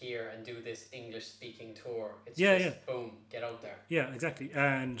go to here and do this English speaking tour. It's just boom, get out there. Yeah, exactly.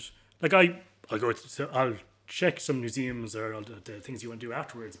 And like I'll check some museums or the things you want to do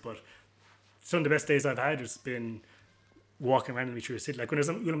afterwards. But some of the best days I've had has been walking randomly through a city. Like when I was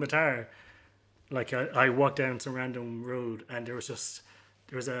in Ulaanbaatar, like I walked down some random road and there was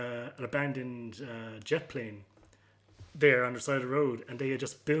an abandoned jet plane there on the side of the road, and they had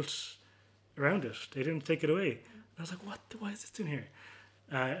just built around it. They didn't take it away. And I was like, "What? Why is this in here?"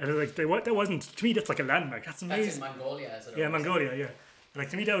 And I was like, that wasn't, to me. That's like a landmark. That's amazing. That's in Mongolia, is it? Yeah, Mongolia. Yeah. Like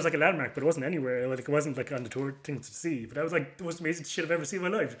to me, that was like a landmark, but it wasn't anywhere. Like it wasn't like on the tour things to see. But that was like the most amazing shit I've ever seen in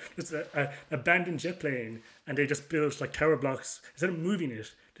my life. Just an abandoned jet plane, and they just built like tower blocks instead of moving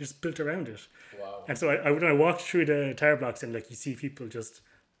it. They just built around it. Wow. And so when I walked through the tower blocks, and like you see people just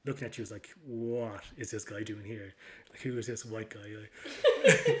looking at you, it's like, what is this guy doing here? Like, who is this white guy?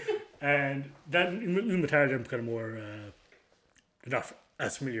 Like, and then in Ulaanbaatar, they're kind of more not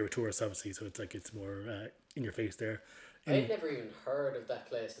as familiar with tourists, obviously. So it's more in your face there. I'd never even heard of that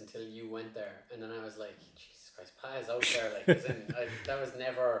place until you went there, and then I was like, Jesus Christ, Pa is out there. Like, that was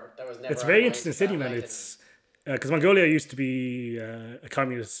never. It's a very interesting city, man. It's because Mongolia used to be a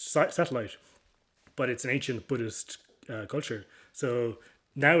communist satellite, but it's an ancient Buddhist culture. So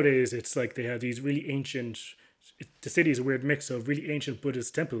nowadays, it's like they have these really ancient. The city is a weird mix of really ancient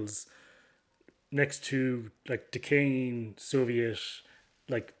Buddhist temples next to like decaying Soviet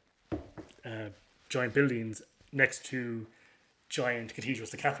like giant buildings next to giant cathedrals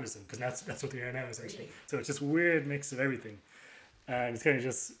to capitalism, because that's what they are now essentially. Really? So it's just a weird mix of everything, and it's kind of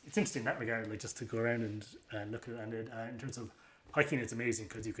just, it's interesting in that regard, like just to go around and look at it. And in terms of hiking, it's amazing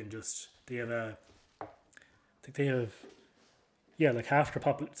because you can just, they have like half the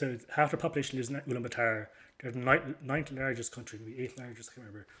population lives in Ulaanbaatar. They're the ninth largest country, maybe eighth largest, I can't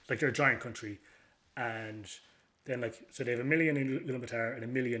remember. Like they're a giant country, and then so they have 1 million in Ulaanbaatar and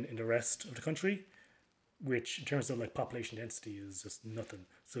 1 million in the rest of the country, which in terms of like population density is just nothing.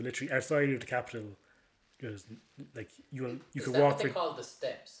 So literally outside of the capital, there's like you can walk. Is that what they call the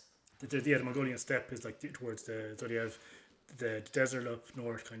steppes? The Mongolian steppe is like towards so they have the desert up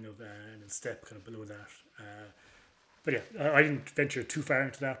north kind of, and the steppe kind of below that. But yeah, I didn't venture too far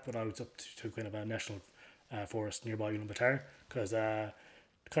into that, but I was up to kind of a national forest nearby Ulaanbaatar, because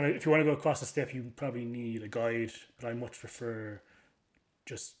kind of if you want to go across the steppe, you probably need a guide. But I much prefer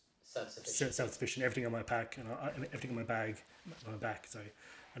just self-sufficient. Everything on my pack and everything on my back. Sorry,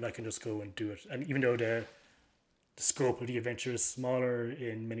 and I can just go and do it. And even though the scope of the adventure is smaller,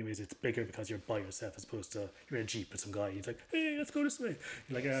 in many ways it's bigger because you're by yourself as opposed to you're in a jeep with some guy. He's like, "Hey, let's go this way."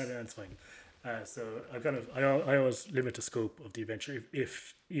 You're like, "Ah, that's fine." So I always limit the scope of the adventure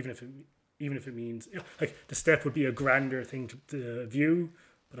even if it means, like the step would be a grander thing to view,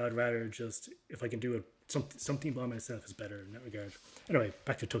 but I'd rather just, if I can do it, something by myself is better in that regard. Anyway,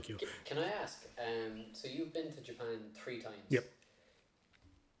 back to Tokyo. Can I ask? So you've been to Japan 3 times. Yep.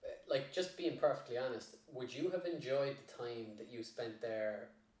 Like, just being perfectly honest, would you have enjoyed the time that you spent there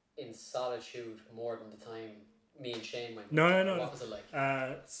in solitude more than the time me and Shane went? No. What was it like?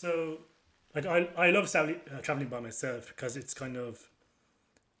 So, like, I love traveling by myself because it's kind of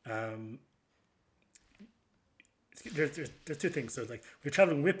there's 2 things. So, like, when you're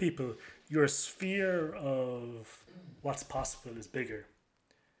traveling with people, your sphere of what's possible is bigger,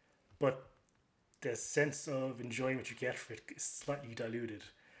 but the sense of enjoying what you get for it is slightly diluted.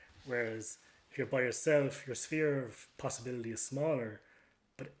 Whereas if you're by yourself, your sphere of possibility is smaller,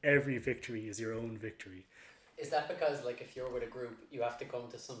 but every victory is your own victory. Is that because, like, if you're with a group, you have to come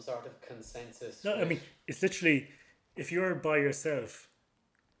to some sort of consensus? No, I mean, it's literally, if you're by yourself,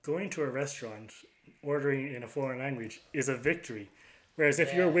 going to a restaurant, ordering in a foreign language is a victory. Whereas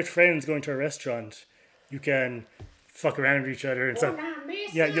if you're with friends going to a restaurant, you can fuck around with each other and stuff.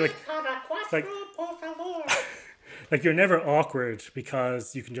 Yeah, you're like like you're never awkward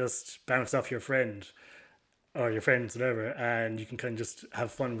because you can just bounce off your friend or your friends, whatever, and you can kind of just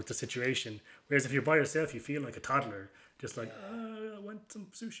have fun with the situation. Whereas if you're by yourself, you feel like a toddler, just like, I want some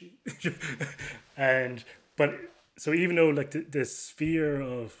sushi. But so even though like the sphere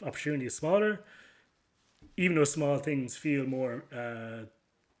of opportunity is smaller, even though small things feel more,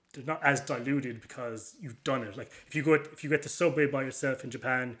 they're not as diluted because you've done it. Like if you get the subway by yourself in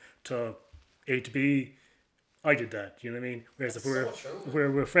Japan to A to B, I did that. You know what I mean? Whereas That's if so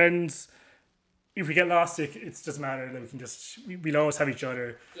true. we're friends, if we get lost, it doesn't matter. Then we can just we'll always have each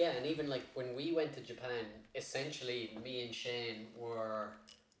other. Yeah, and even like when we went to Japan, essentially me and Shane were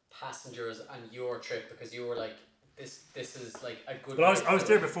passengers on your trip because you were like, this is like a good. But way I was to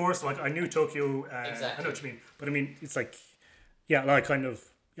there do it. before, so I knew Tokyo. Exactly. I know what you mean, but I mean it's like, yeah, I kind of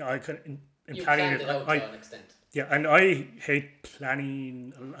in You planning planned it. it out to an extent. Yeah, and I hate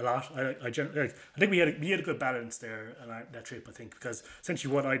planning a lot. I think we had a good balance there on that trip. I think because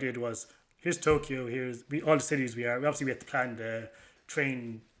essentially what I did was here's Tokyo, here's all the cities we are. Obviously we had to plan the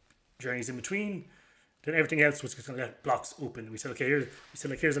train journeys in between. Then everything else was just gonna let blocks open. We said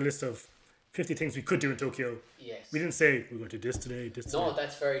here's a list of 50 things we could do in Tokyo. Yes. We didn't say we're going to do this today. This No, today.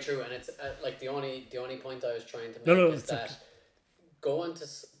 that's very true, and it's like the only point I was trying to make No, is that going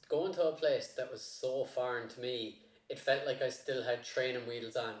to a place that was so foreign to me, it felt like I still had training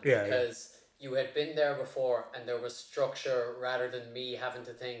wheels on because you had been there before and there was structure rather than me having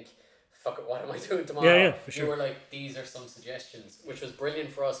to think, fuck it, what am I doing tomorrow? Yeah, for sure. You were like, these are some suggestions, which was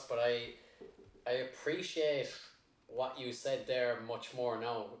brilliant for us, but I appreciate what you said there much more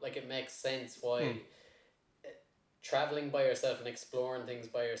now. Like it makes sense why traveling by yourself and exploring things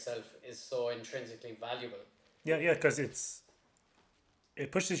by yourself is so intrinsically valuable. Yeah, because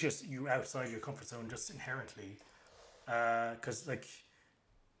it pushes you outside your comfort zone just inherently. Because like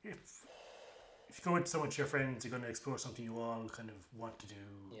if you go with so much your friends, you're going to explore something you all kind of want to do.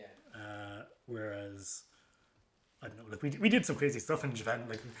 Yeah. Whereas I don't know, like we did some crazy stuff in Japan.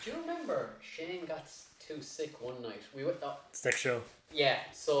 Like, do you remember Shane got too sick one night? We went. Sex show. Yeah.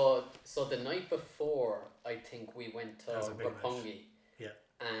 So the night before, I think we went to big Roppongi. night. Yeah.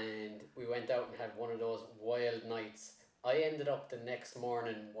 And we went out and had one of those wild nights. I ended up the next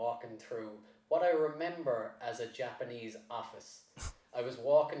morning walking through what I remember as a Japanese office. I was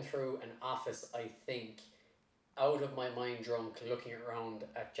walking through an office, I think, out of my mind drunk, looking around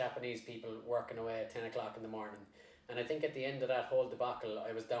at Japanese people working away at 10 o'clock in the morning. And I think at the end of that whole debacle,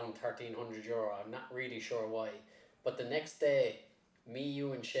 I was down €1,300. I'm not really sure why. But the next day, me,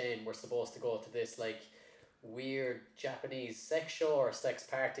 you and Shane were supposed to go to this like weird Japanese sex show or sex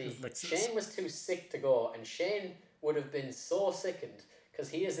party. Shane was too sick to go, and Shane would have been so sickened because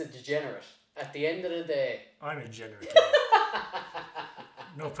he is a degenerate. At the end of the day, I'm a degenerate.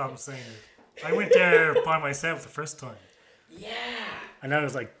 No problem saying it. I went there by myself the first time. Yeah. And I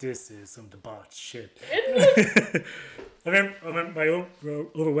was like, this is some debauched shit. I remember my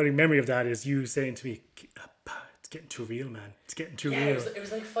overwhelming memory of that is you saying to me, it's getting too real, man. It's getting too real. It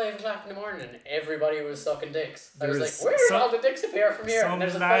was like 5 o'clock in the morning and everybody was sucking dicks. I was like, where did all the dicks appear from here? And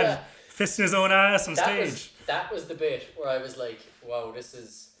there's a fella fisting his own ass on stage. That was the bit where I was like, wow, this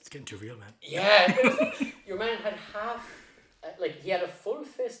is... It's getting too real, man. Yeah. It was like, your man had he had a full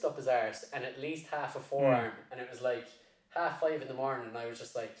fist up his arse and at least half a forearm. And it was like 5:30 in the morning and I was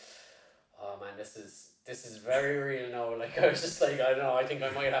just like, oh man, this is very real now. Like I was just like, I don't know, I think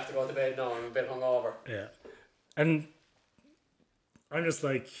I might have to go to bed now. I'm a bit hungover. Yeah. And I'm just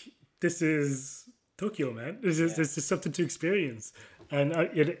like, this is Tokyo, man. This is something to experience. And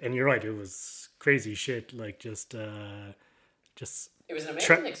you're right, it was crazy shit. Like just it was an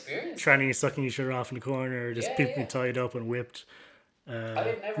amazing experience. Trannies sucking each other off in the corner, just people tied up and whipped. Me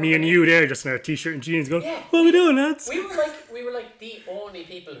and really you there, just in our t-shirt and jeans, going, "What are we doing, lads?" We were like the only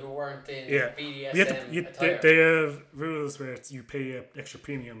people who weren't in BDSM attire. They have rules where you pay an extra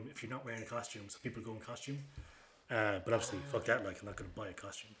premium if you're not wearing a costume, so people go in costume. But obviously, fuck that. Like, I'm not going to buy a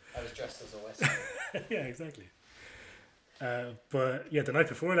costume. I was dressed as a Western. Yeah, exactly. But yeah, the night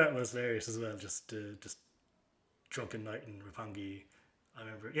before that was hilarious as well. Just drunken night in Roppongi. I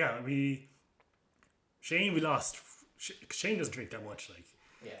remember. Yeah, Shane we lost. Shane doesn't drink that much. Like,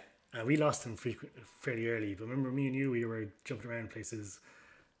 yeah. We lost him fairly early. But remember, me and you, we were jumping around places.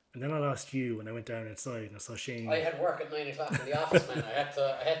 And then I lost you when I went down outside and I saw Shane. I had work at 9 o'clock in the office, man. I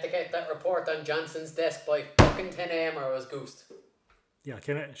had to get that report on Johnson's desk by fucking 10 a.m. or I was goosed. Yeah,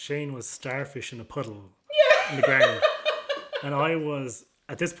 Shane was starfish in a puddle in the ground. And I was,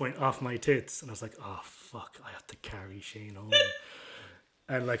 at this point, off my tits. And I was like, oh, fuck, I have to carry Shane home.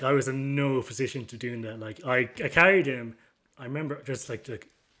 And, like, I was in no position to doing that. Like, I carried him. I remember just, like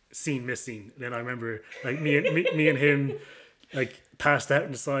scene missing. Then I remember, like, me and him, like, passed out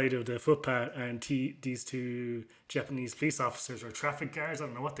on the side of the footpath. And these two Japanese police officers or traffic guards, I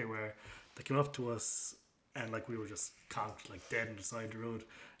don't know what they were, they came up to us. And, like, we were just conked, like, dead on the side of the road.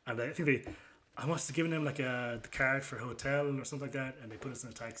 And I think I must have given them like the card for a hotel or something like that, and they put us in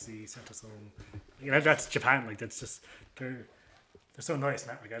a taxi, sent us home. You know, that's Japan. Like that's just they're so nice in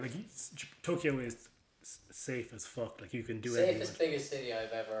that regard. Like Tokyo is safe as fuck. Like you can do Safest, biggest city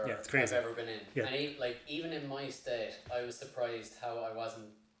I've ever Yeah, it's crazy. I've ever been in. Yeah. And even in my state, I was surprised how I wasn't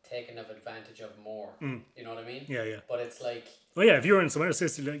taken of advantage of more. You know what I mean? Yeah, yeah. But it's like Well, yeah. If you were in some other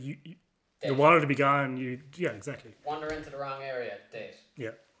city, like you wanted to be gone. Yeah, exactly. wander into the wrong area, date.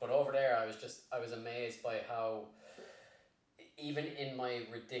 Yeah. But over there, I was amazed by how, even in my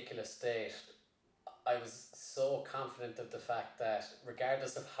ridiculous state, I was so confident of the fact that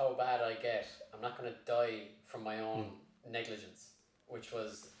regardless of how bad I get, I'm not going to die from my own negligence, which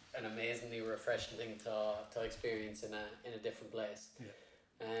was an amazingly refreshing thing to experience in a different place.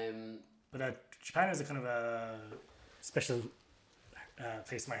 Yeah. But Japan is a kind of a special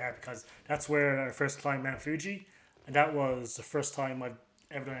place in my heart because that's where I first climbed Mount Fuji, and that was the first time I've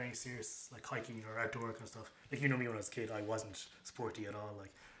ever done any serious like hiking or outdoor work and stuff. Like you know me when I was a kid, I wasn't sporty at all.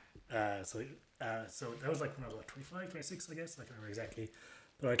 Like so that was like when I was 25, 26, I guess. I can't remember exactly.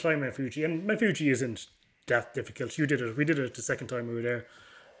 But I climbed Mount Fuji, and Mount Fuji isn't that difficult. You did it. We did it the second time we were there.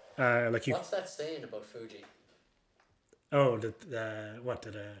 What's that saying about Fuji? Oh, what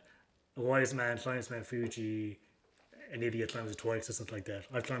did a wise man climbs Mount Fuji, an idiot climbs it twice or something like that.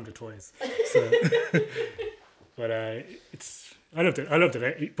 I've climbed it twice. So, but I loved it. I loved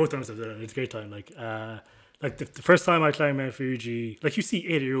it. Both times I've done it. It's a great time. Like the first time I climbed Mount Fuji, like you see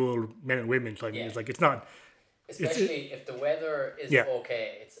 80-year-old men and women climbing. Yeah. It's like it's not. Especially if the weather is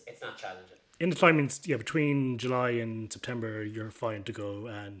okay, it's not challenging. In the timing, between July and September, you're fine to go.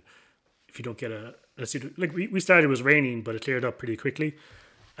 And if you don't get like we started, it was raining, but it cleared up pretty quickly,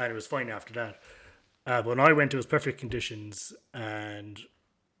 and it was fine after that. But when I went, it was perfect conditions, and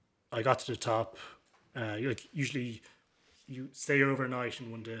I got to the top. Like usually, you stay overnight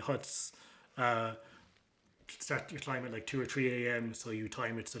in one of the huts. Start your climb at like 2 or 3 a.m. So you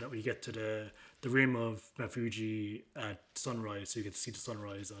time it so that we get to the rim of Mount Fuji at sunrise, so you get to see the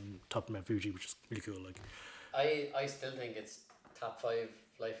sunrise on top of Mount Fuji, which is really cool. Like, I still think it's top 5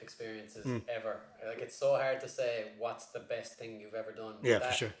 life experiences ever. Like it's so hard to say what's the best thing you've ever done. Yeah,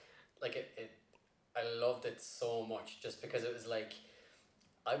 for sure. Like I loved it so much just because it was like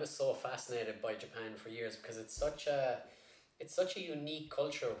I was so fascinated by Japan for years because it's such a unique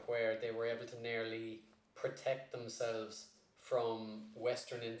culture where they were able to nearly protect themselves from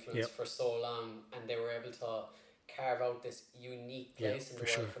Western influence for so long, and they were able to carve out this unique place in the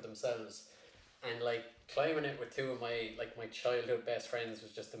world for themselves. And like climbing it with two of my childhood best friends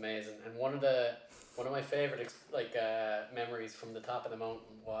was just amazing. And one of my favorite memories from the top of the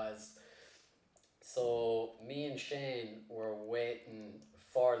mountain was, so me and Shane were waiting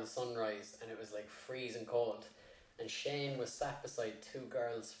for the sunrise, and it was like freezing cold, and Shane was sat beside 2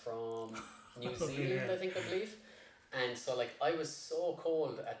 girls from New Zealand, I believe. And so like I was so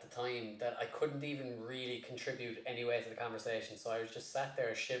cold at the time that I couldn't even really contribute any way to the conversation. So I was just sat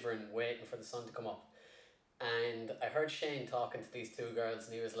there shivering, waiting for the sun to come up. And I heard Shane talking to these 2 girls,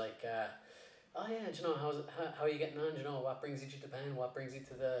 and he was like, oh yeah, do you know, how are you getting on? Do you know, what brings you to Japan? What brings you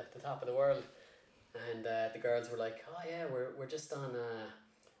to the top of the world? And the girls were like, oh yeah, we're just on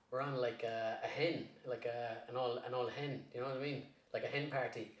we're on like a hen, like an all hen, you know what I mean? Like a hen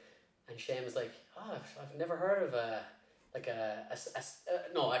party. And Shane was like, oh, I've never heard of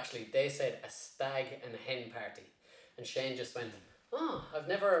no, actually they said a stag and hen party. And Shane just went, oh, I've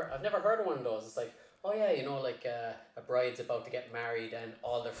never heard of one of those. It's like, oh yeah, you know, like a bride's about to get married and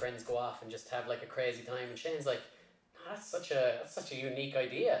all their friends go off and just have like a crazy time. And Shane's like, oh, that's such a unique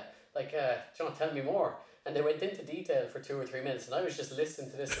idea. Like, do you want to tell me more? And they went into detail for 2 or 3 minutes, and I was just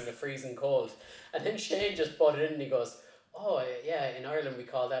listening to this in the freezing cold. And then Shane just butted in and he goes, oh yeah, in Ireland we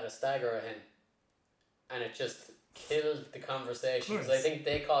call that a stag or a hen. And it just killed the conversation, because I think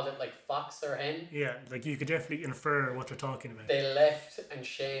they called it like fox or hen. Yeah, like you could definitely infer what they're talking about. They left and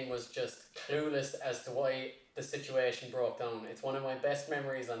Shane was just clueless as to why the situation broke down. It's one of my best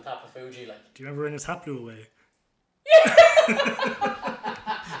memories on top of Fuji. Like, do you remember when his hat blew away?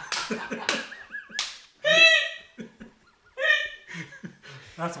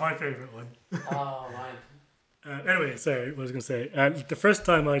 That's my favourite one. Oh man. Anyway, sorry, what was I going to say? The first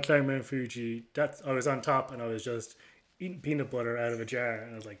time I climbed Mount Fuji, I was on top and I was just eating peanut butter out of a jar,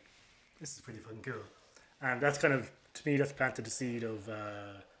 and I was like, this is pretty fucking cool. And that's kind of, to me, that's planted the seed of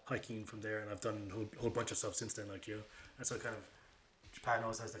hiking from there, and I've done a whole bunch of stuff since then, like, you know. And so kind of, Japan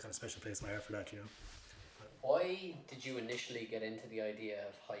also has that kind of special place in my heart for that, you know. Why did you initially get into the idea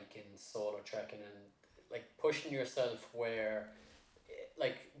of hiking, solo trekking, and like pushing yourself where,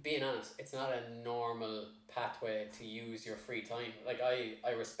 like being honest, it's not a normal pathway to use your free time. Like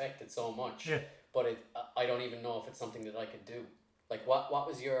I respect it so much, Yeah. but I don't even know if it's something that I could do. Like what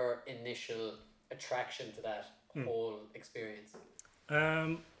was your initial attraction to that whole experience?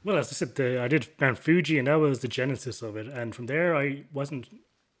 Well, as I said, I did Mount Fuji, and that was the genesis of it. And from there, I wasn't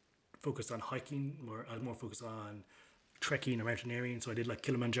focused on hiking, I was more focused on trekking or mountaineering. So I did like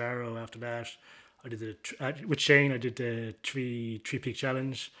Kilimanjaro after that. I did with Shane. I did the three peak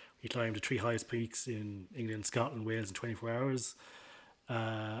challenge. We climbed the three highest peaks in England, Scotland, Wales in 24 hours.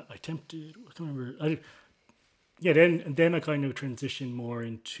 I attempted. I can't remember. Then I kind of transitioned more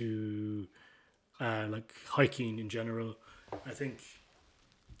into like hiking in general. I think.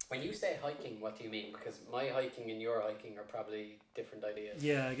 When you say hiking, what do you mean? Because my hiking and your hiking are probably different ideas.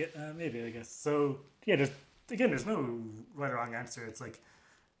 Yeah, I get maybe I guess. So there's no right or wrong answer. It's like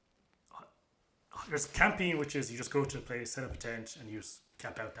there's camping, which is you just go to a place, set up a tent, and you just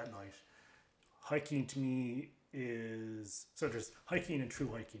camp out that night. Hiking to me is so there's hiking and true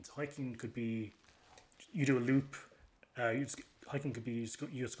hiking. So hiking could be you do a loop. Hiking could be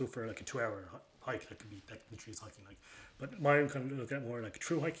you just go for like a 2 hour hike. That could be like literally is hiking. Like, but mine kind of look at more like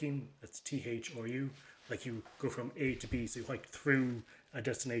true hiking. That's THRU. Like you go from A to B, so you hike through a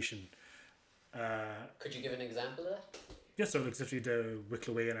destination. Could you give an example of that? Yeah, so like especially the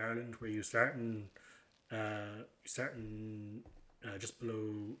Wicklow Way in Ireland, where you start in just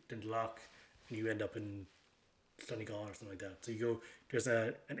below Dundalk, and you end up in Donegal or something like that. So you go there's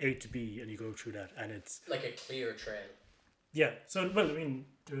an A to B, and you go through that, and it's like a clear trail. Yeah. So well, I mean,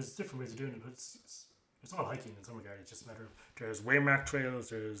 there's different ways of doing it, but it's all hiking in some regard. It's just a matter of there's waymark trails,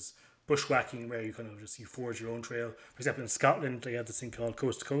 there's bushwhacking where you kind of just you forge your own trail. For example, in Scotland they have this thing called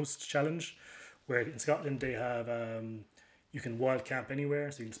Coast to Coast Challenge, where in Scotland they have you can wild camp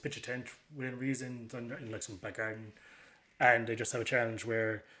anywhere, so you can just pitch a tent within reason in like some back garden, and they just have a challenge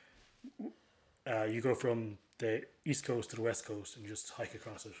where you go from the east coast to the west coast and you just hike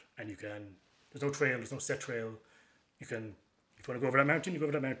across it, and you can. There's no trail, there's no set trail. You can, if you want to go over that mountain, you go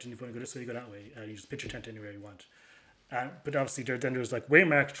over that mountain. If you want to go this way, you go that way. You just pitch your tent anywhere you want. But obviously, there's like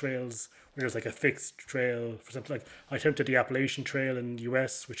waymark trails where there's like a fixed trail. For example, like I attempted the Appalachian Trail in the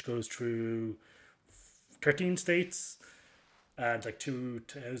US, which goes through 13 states and like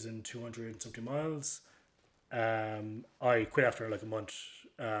 2,200 something miles. I quit after like a month.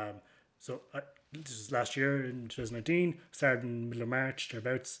 This was last year in 2019. Started in the middle of March,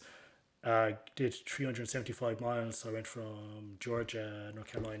 thereabouts. Did 375 miles. So I went from Georgia,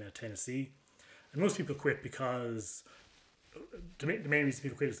 North Carolina, Tennessee. And most people quit because the main reason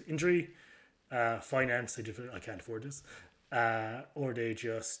people quit is injury, finance. I can't afford this, or they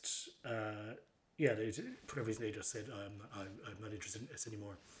just for whatever reason they just said I'm not interested in this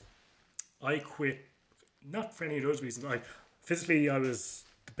anymore. I quit not for any of those reasons. Physically I was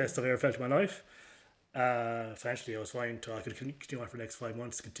the best I've ever felt in my life. Financially I was fine. I could continue on for the next 5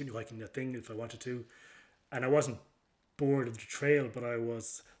 months, continue hiking that thing if I wanted to, and I wasn't bored of the trail, but I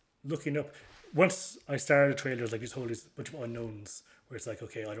was looking up. Once I started a trail, there's like this whole bunch of unknowns where it's like,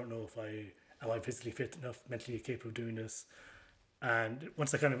 okay, I don't know if am I physically fit enough, mentally capable of doing this. And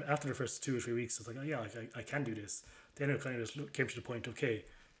once I kind of, after the first 2 or 3 weeks, I was like, oh yeah, I can do this. Then it kind of just came to the point, okay,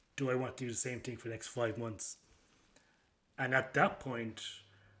 do I want to do the same thing for the next 5 months? And at that point,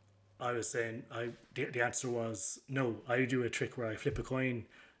 I was saying, the answer was no. I do a trick where I flip a coin,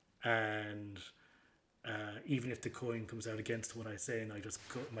 and even if the coin comes out against what I say, and I just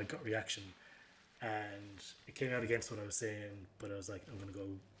go my gut reaction, and it came out against what I was saying, but I was like, I'm going to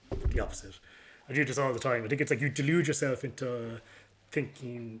go the opposite. I do this all the time. I think it's like you delude yourself into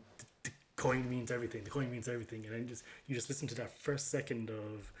thinking the coin means everything. The coin means everything, and then you just listen to that first second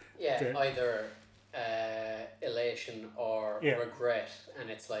of either elation or regret, and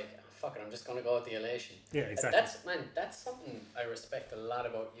it's like, fuck it, I'm just gonna go with the elation. Yeah, exactly. That's something I respect a lot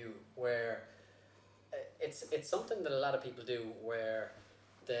about you. Where it's something that a lot of people do, where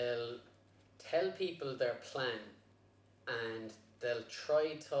they'll tell people their plan, and they'll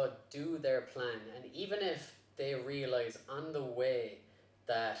try to do their plan, and even if they realize on the way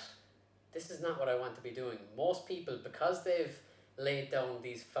that this is not what I want to be doing, most people, because they've laid down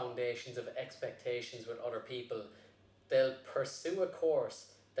these foundations of expectations with other people, they'll pursue a course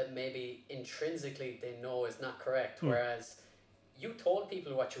that maybe intrinsically they know is not correct. Whereas you told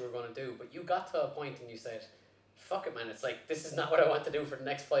people what you were going to do, but you got to a point and you said, fuck it, man, it's like, this is not what I want to do for the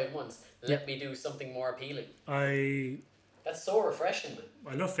next 5 months. Let me do something more appealing. That's so refreshing, man.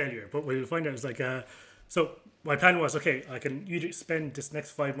 I love failure, but what you'll find out is like, so my plan was, okay, I can either spend this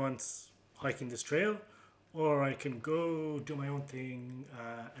next 5 months hiking this trail, or I can go do my own thing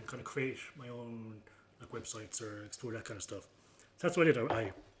and kind of create my own like websites or explore that kind of stuff. that's what I did.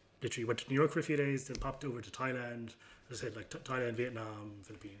 I literally went to New York for a few days, then popped over to Thailand. As I said, like Thailand, Vietnam,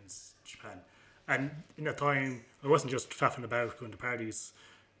 Philippines, Japan. And in that time, I wasn't just faffing about going to parties,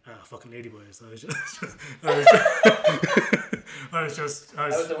 fucking ladyboys. I That was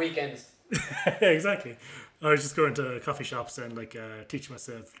was the weekends. exactly. I was just going to coffee shops and like teaching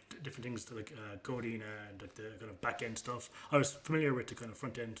myself different things to like coding and like the kind of back end stuff. I was familiar with the kind of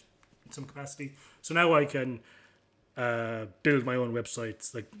front end in some capacity, so now I can build my own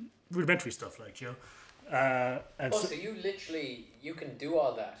websites, like rudimentary stuff, like and Oh, so, so you can do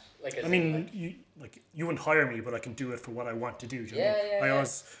all that. Like, as I in, mean, you wouldn't hire me, but I can do it for what I want to do. Do you know what I mean? Yeah, yeah, yeah.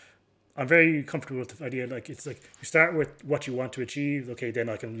 I'm very comfortable with the idea. Like it's like you start with what you want to achieve. Okay, then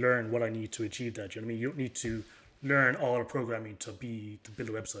I can learn what I need to achieve that. Do you know what I mean? You don't need to learn all the programming to build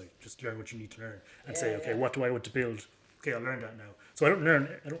a website. Just learn what you need to learn and say, okay, what do I want to build? Okay, I'll learn that now. So I don't learn.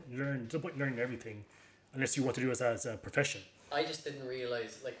 There's no point learning everything unless you want to do it as a profession. I just didn't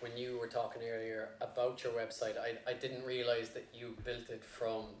realize, like, when you were talking earlier about your website, I didn't realize that you built it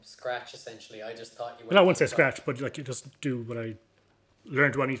from scratch. Essentially, I just thought you. Well, I won't say scratch, but like you just do what I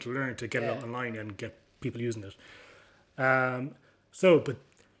learned what I need to learn to get it out online and get people using it. But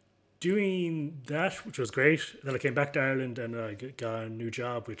doing that, which was great, then I came back to Ireland and I got a new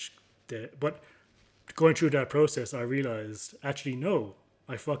job, but going through that process, I realized actually, no,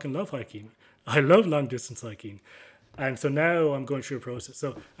 I fucking love hiking. I love long distance hiking. And so now I'm going through a process.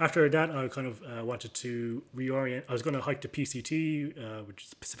 So after that, I kind of wanted to reorient. I was going to hike the PCT, which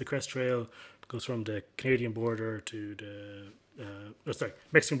is Pacific Crest Trail. It goes from the Canadian border to the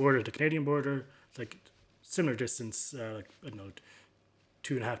Mexican border to the Canadian border. It's like similar distance, like I don't know,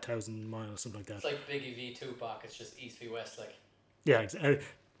 2,500 miles, something like that. It's like Biggie v Tupac. It's just east v west, like. Yeah,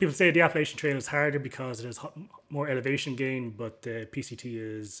 people say the Appalachian Trail is harder because it has more elevation gain, but the PCT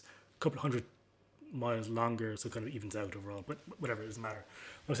is a couple of hundred miles longer, so it kind of evens out overall. But whatever, it doesn't matter.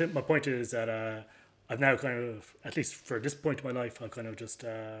 My point is that I've now kind of, at least for this point in my life, I've kind of just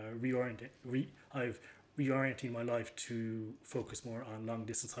I've reorienting my life to focus more on long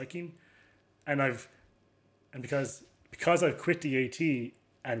distance hiking, and because I've quit the AT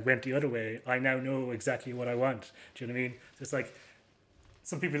and went the other way, I now know exactly what I want. Do you know what I mean? So it's like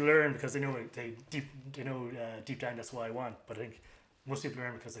some people learn because they know deep down that's what I want, but I think most people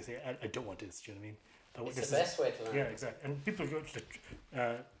learn because they say I don't want this. Do you know what I mean? It's the best way to learn. Yeah, exactly. And people go to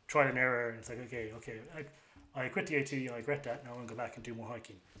trial and error, and it's like okay, I quit the AT, I regret that. Now I'm going to go back and do more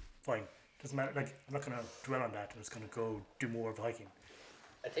hiking. Fine, doesn't matter. Like I'm not going to dwell on that. I'm just going to go do more of the hiking.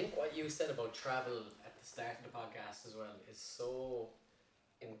 I think what you said about travel at the start of the podcast as well is so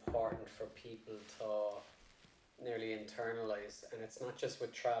important for people to nearly internalize, and it's not just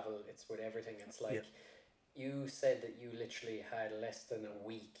with travel, it's with everything. It's like you said that you literally had less than a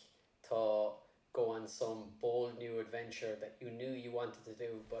week to go on some bold new adventure that you knew you wanted to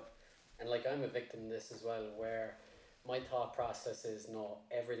do, and like I'm a victim of this as well, where my thought process is no,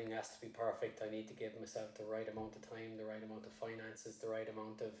 everything has to be perfect. I need to give myself the right amount of time, the right amount of finances, the right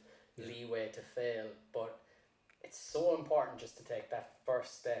amount of leeway to fail. But it's so important just to take that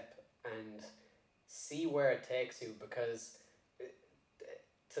first step and see where it takes you, because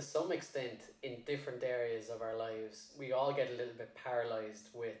to some extent in different areas of our lives we all get a little bit paralyzed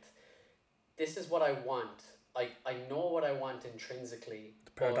with this is what I want. I know what I want intrinsically.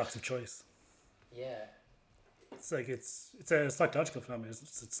 The paradox of choice. Yeah. It's like it's a psychological phenomenon.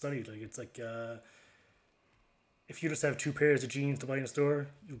 It's studied. Like it's like if you just have two pairs of jeans to buy in a store,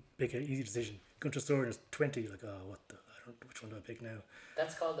 you make an easy decision. Go to a store and there's 20. Like what the? I don't know which one do I pick now.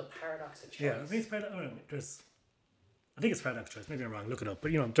 That's called the paradox of choice. Yeah, I think it's paradox. I think it's paradox of choice. Maybe I'm wrong. Look it up.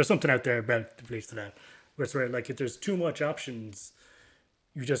 But there's something out there about relates to that. Where like if there's too much options,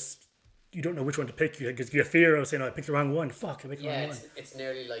 you don't know which one to pick. You have fear of saying, "Oh, I picked the wrong one. Fuck, I picked the wrong one." It's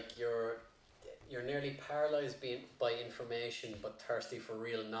nearly like you're nearly paralyzed by information but thirsty for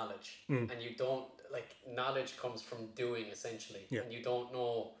real knowledge. And you don't, like, knowledge comes from doing essentially. And you don't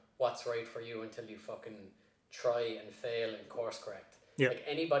know what's right for you until you fucking try and fail and course correct. Like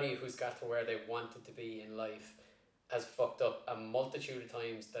anybody who's got to where they wanted to be in life has fucked up a multitude of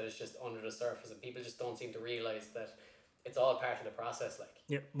times that is just under the surface, and people just don't seem to realize that it's all part of the process.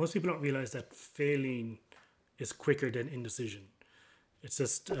 Like, most people don't realize that failing is quicker than indecision. It's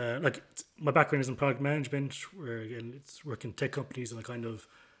just my background is in product management, where again it's working tech companies, and I kind of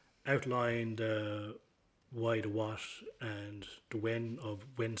outline the why, the what, and the when of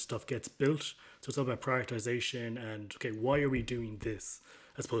when stuff gets built. So it's all about prioritization and okay, why are we doing this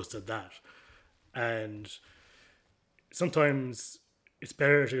as opposed to that? And sometimes it's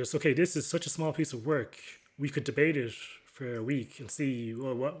better to just this is such a small piece of work. We could debate it for a week and see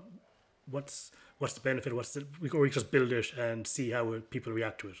what's the benefit, we just build it and see how people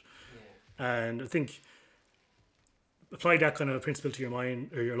react to it. And I think apply that kind of principle to your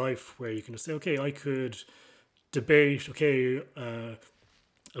mind or your life, where you can just say, okay, I could debate,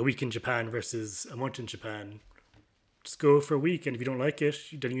 a week in Japan versus a month in Japan. Just go for a week, and if you don't like it,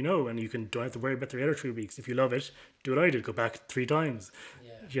 then and you don't have to worry about the other 3 weeks. If you love it, do what I did, go back 3 times.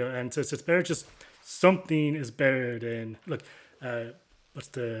 And so it's better, just something is better than, look, what's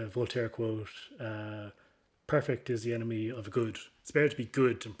the Voltaire quote? Perfect is the enemy of good. It's better to be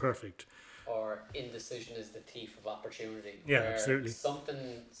good than perfect. Or indecision is the thief of opportunity. Yeah, absolutely.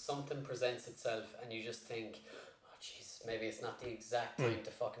 Something presents itself, and you just think, oh, jeez, maybe it's not the exact time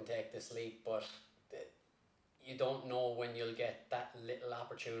to fucking take this leap, but you don't know when you'll get that little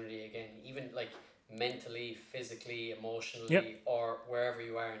opportunity again, even like mentally, physically, emotionally, or wherever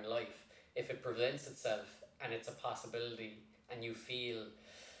you are in life. If it presents itself and it's a possibility, and you feel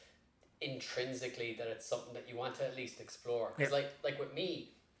intrinsically that it's something that you want to at least explore. Because like with me,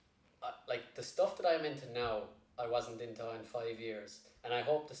 like the stuff that I'm into now, I wasn't into in 5 years, and I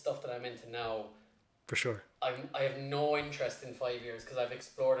hope the stuff that I'm into now, for sure, I have no interest in 5 years, because I've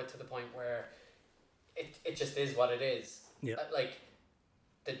explored it to the point where it just is what it is. Like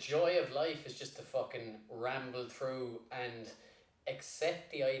the joy of life is just to fucking ramble through and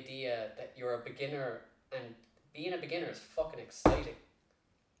accept the idea that you're a beginner, and being a beginner is fucking exciting.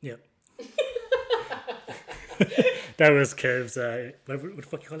 That was Kev's what the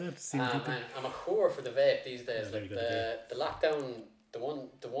fuck you call it? Man, I'm a whore for the vape these days. Like the lockdown, the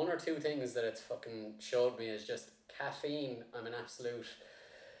one or two things that it's fucking showed me is just caffeine. I'm an absolute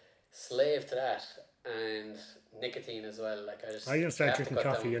slave to that, and nicotine as well. Like I didn't start drinking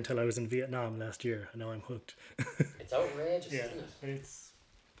coffee until I was in Vietnam last year, and now I'm hooked. It's outrageous, isn't it? It's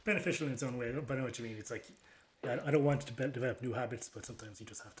beneficial in its own way, but I know what you mean. It's like, I don't want to develop new habits, but sometimes you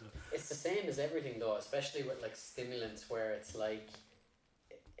just have to. It's the same as everything, though, especially with like stimulants, where it's like,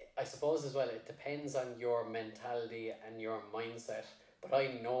 I suppose as well, it depends on your mentality and your mindset. But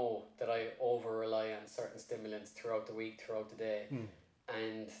I know that I over rely on certain stimulants throughout the week, throughout the day,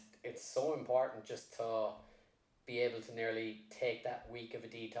 and it's so important just to be able to nearly take that week of a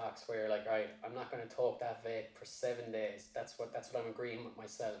detox where you're like, right, I'm not going to toke that vape for 7 days. That's what I'm agreeing with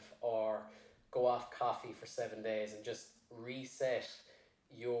myself. Or go off coffee for 7 days and just reset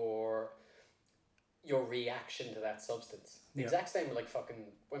your reaction to that substance. The exact same like fucking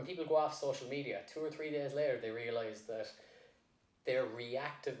when people go off social media, 2 or 3 days later they realize that their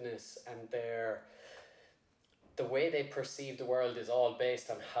reactiveness and the way they perceive the world is all based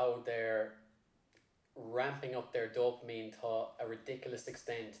on how they're ramping up their dopamine to a ridiculous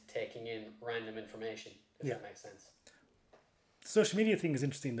extent, taking in random information, if that makes sense. The social media thing is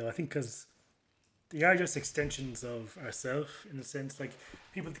interesting though, I think, because they are just extensions of ourselves in a sense. Like,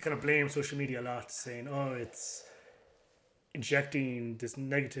 people kind of blame social media a lot, saying, oh, it's injecting this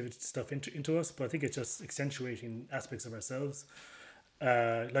negative stuff into us, but I think it's just accentuating aspects of ourselves.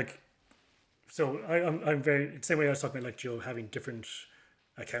 So I'm very, the same way I was talking about, like, Joe, having different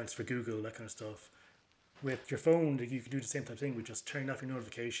accounts for Google, that kind of stuff. With your phone, you can do the same type of thing with just turning off your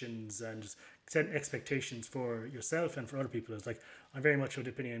notifications and just setting expectations for yourself and for other people. It's like, I'm very much of the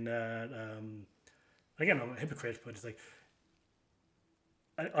opinion that, again, I'm a hypocrite, but it's like,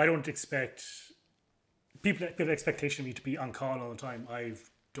 I don't expect people expectation of me to be on call all the time. I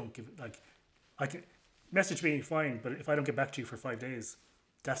don't give, like, I can message me fine, but if I don't get back to you for 5 days,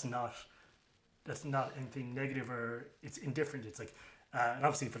 that's not anything negative, or it's indifferent. It's like, and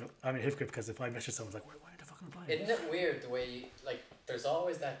obviously, I'm a hypocrite because if I message someone, like, why are they fucking replying? Isn't it weird the way you, like, there's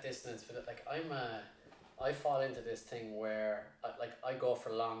always that dissonance for that. Like, I fall into this thing where I go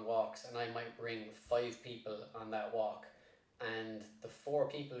for long walks and I might ring 5 people on that walk, and the 4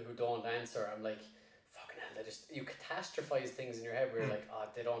 people who don't answer, I'm like, fucking hell, you catastrophize things in your head where you're like, oh,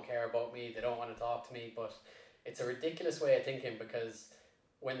 they don't care about me, they don't want to talk to me. But it's a ridiculous way of thinking, because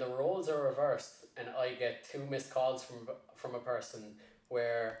when the roles are reversed and I get 2 missed calls from a person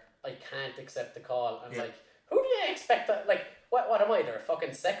where I can't accept the call, I'm like, who do you expect that? Like, what am I, their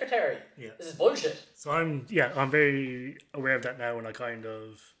fucking secretary? This is bullshit. So I'm very aware of that now, and I kind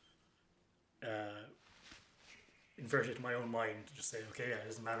of invert it in my own mind to just say, okay, it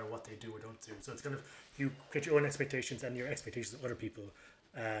doesn't matter what they do or don't do. So it's kind of, you create your own expectations and your expectations of other people,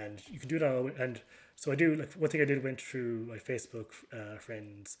 and you can do that. And so I do, like, one thing I did, went through my Facebook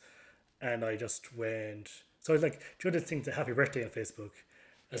friends, and I just went, so I was like, do you know the thing, the happy birthday on Facebook?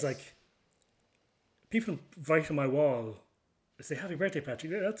 I was like, people write on my wall, they say, happy birthday,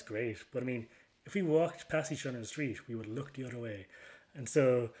 Patrick. Yeah, that's great. But I mean, if we walked past each other in the street, we would look the other way. And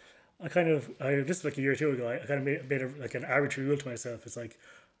so I just like a year or two ago, I kind of made an arbitrary rule to myself. It's like,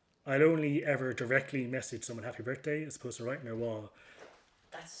 I'll only ever directly message someone happy birthday as opposed to writing their wall.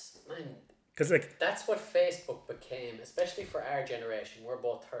 That's, man, Because like, that's what Facebook became, especially for our generation. We're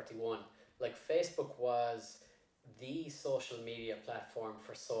both 31. Like, Facebook was the social media platform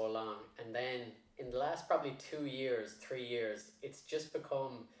for so long. And then in the last probably 2 years, 3 years, it's just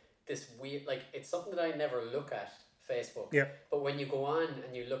become this weird, like, it's something that I never look at, Facebook. yeah, But when you go on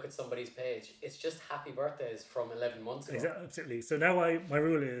and you look at somebody's page, it's just happy birthdays from 11 months ago. exactly, absolutely. So now my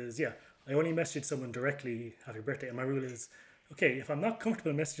rule is, yeah, I only message someone directly happy birthday, and my rule is, okay, if I'm not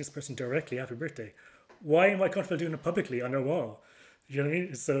comfortable messaging this person directly happy birthday, why am I comfortable doing it publicly on their wall? Do you know what I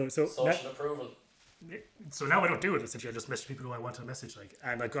mean? Social approval. So now I don't do it. Essentially, I just message people who I want to message. Like,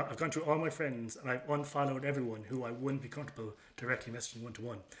 and I've gone through all my friends, and I've unfollowed everyone who I wouldn't be comfortable directly messaging one to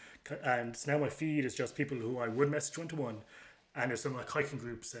one. And so now my feed is just people who I would message one to one, and there's some like hiking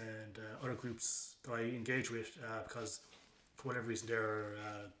groups and other groups that I engage with because for whatever reason they're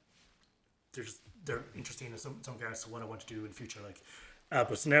interesting in some regards to what I want to do in the future. Like,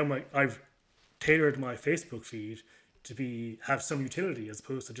 but so now I've tailored my Facebook feed to have some utility as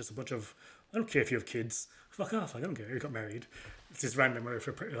opposed to just a bunch of, I don't care if you have kids, fuck off, I don't care, you got married. It's this random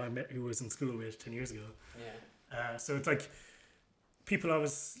I met who was in school with 10 years ago. Yeah. So it's like people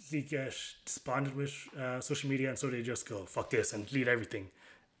obviously get despondent with social media, and so they just go fuck this and delete everything.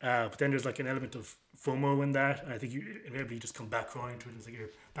 But then there's like an element of FOMO in that, and I think you inevitably just come back crying to it. It's like you're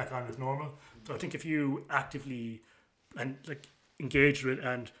back on with normal. So I think if you actively and like engage with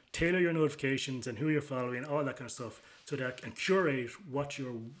and tailor your notifications and who you're following, all that kind of stuff, so that and curate what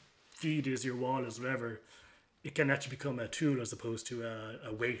your feed is, your wall is, whatever, it can actually become a tool as opposed to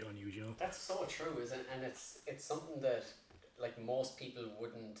a weight on you. You know. That's so true, isn't it? And it's something that like most people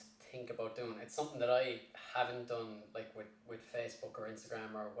wouldn't think about doing. It's something that I haven't done like with Facebook or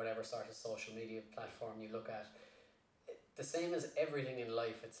Instagram or whatever sort of social media platform you look at. The same as everything in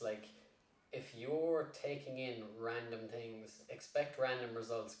life, it's like if you're taking in random things, expect random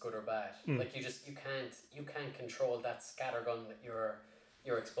results, good or bad. Like you can't control that scattergun that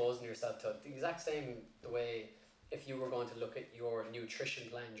you're exposing yourself to. The exact same the way if you were going to look at your nutrition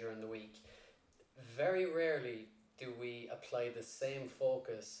plan during the week, very rarely do we apply the same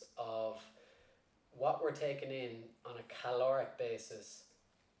focus of what we're taking in on a caloric basis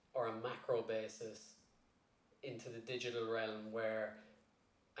or a macro basis into the digital realm where,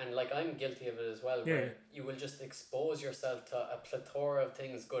 and like I'm guilty of it as well, where you will just expose yourself to a plethora of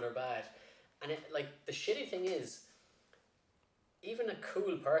things, good or bad. And it, like the shitty thing is, even a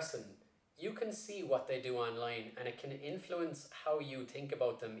cool person, you can see what they do online and it can influence how you think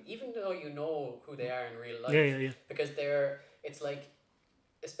about them, even though you know who they are in real life. Yeah. Because it's like,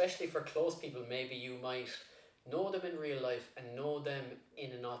 especially for close people, maybe you might know them in real life and know them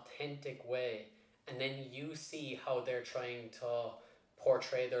in an authentic way, and then you see how they're trying to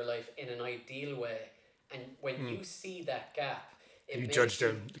portray their life in an ideal way, and when you see that gap, you judge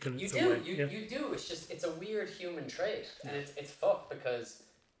them. You do. It's a weird human trait, and it's fucked because,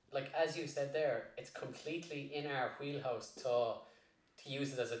 like as you said there, it's completely in our wheelhouse to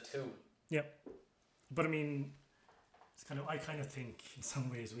use it as a tool. Yeah, but I mean, I kind of think in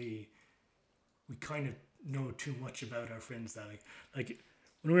some ways we kind of know too much about our friends now. Like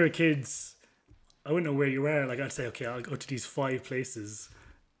when we were kids, I wouldn't know where you were. Like I'd say, okay, I'll go to these 5 places,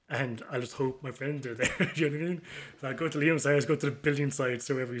 and I just hope my friends are there. Do you know what I mean? So I'd go to Liam's house, go to the building sites,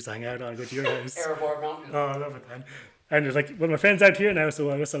 or wherever we used to hang out on, go to your house. Airport Mountain. Oh, I love it, man. And it's like, well, my friend's out here now,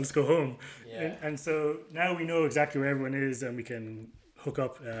 so I guess I'll just go home. Yeah. And so now we know exactly where everyone is, and we can hook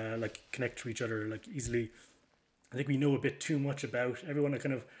up, connect to each other like easily. I think we know a bit too much about everyone.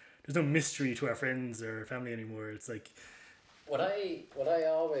 There's no mystery to our friends or family anymore. It's like what I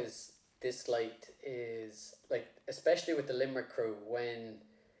always disliked is, like, especially with the Limerick crew, when,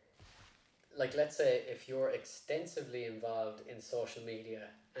 like, let's say if you're extensively involved in social media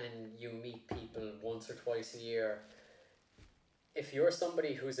and you meet people once or twice a year, if you're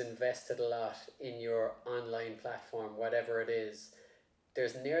somebody who's invested a lot in your online platform, whatever it is,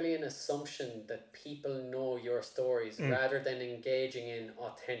 there's nearly an assumption that people know your stories rather than engaging in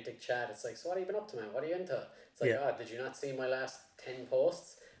authentic chat. It's like, so what have you been up to, man? What are you into? It's like, did you not see my last 10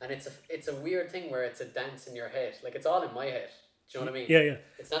 posts? And it's a weird thing where it's a dance in your head. Like, it's all in my head. Do you know what I mean? Yeah.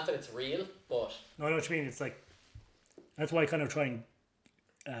 It's not that it's real, but... No, I know what you mean. It's like, that's why I kind of try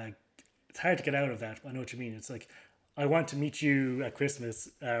and... it's hard to get out of that. I know what you mean. It's like, I want to meet you at Christmas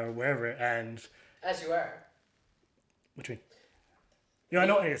or wherever, and... As you are. What do you mean? Yeah, I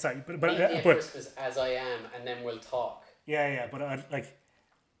know. Sorry, but at Christmas as I am, and then we'll talk. Yeah, but like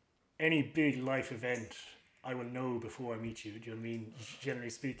any big life event, I will know before I meet you. Do you know what I mean?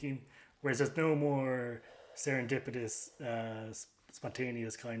 Generally speaking, whereas there's no more serendipitous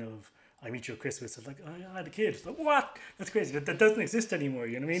spontaneous kind of. I meet you at Christmas. It's like, oh, yeah, I had a kid. It's like, what? That's crazy. That doesn't exist anymore.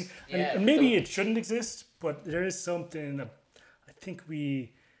 You know what I mean? Yeah, And maybe it shouldn't exist, but there is something that I think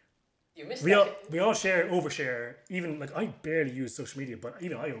we you missed we all that. we all overshare. Even like I barely use social media, but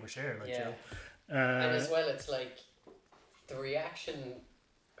even I overshare. Like, Yeah. you know, And as well, it's like the reaction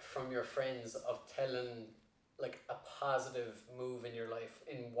from your friends of telling like a positive move in your life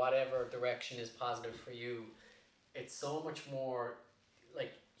in whatever direction is positive for you. It's so much more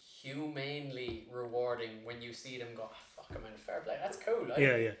like humanely rewarding when you see them go, oh, fuck, I'm in fair play. That's cool.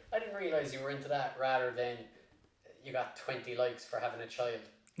 yeah, I didn't realize you were into that, rather than you got 20 likes for having a child.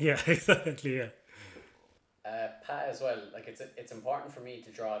 yeah, exactly, yeah. Pat, as well, like it's important for me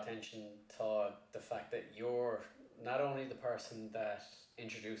to draw attention to the fact that you're not only the person that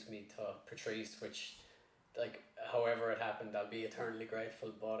introduced me to Patrice, which, like, however it happened, I'll be eternally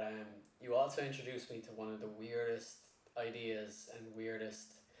grateful, but you also introduced me to one of the weirdest ideas and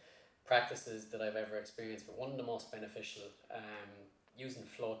weirdest practices that I've ever experienced, but one of the most beneficial, using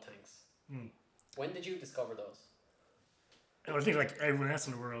float tanks. When did you discover those? I think like everyone else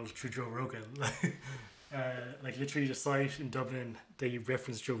in the world through Joe Rogan. Like literally the site in Dublin, they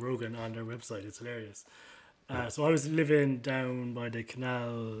reference Joe Rogan on their website. It's hilarious. So I was living down by the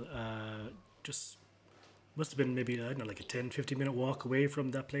canal, just must have been maybe, I don't know, like a 10-15 minute walk away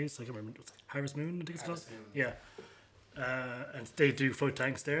from that place. I can't remember. It was Harvest Moon, I think it's called. Yeah. And they do float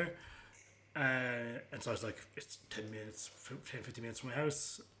tanks there. And so I was like, it's 10-15 minutes from my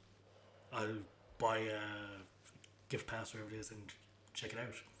house. I'll buy a gift pass or whatever it is and check it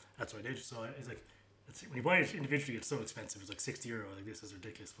out. That's what I did. So it's like, when you buy it individually, it's so expensive. It's like €60. Like, this is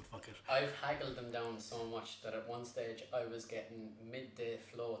ridiculous, but fuck it. I've haggled them down so much that at one stage I was getting midday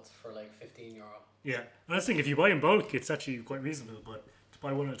floats for like €15. Yeah, and I think if you buy in bulk, it's actually quite reasonable. But to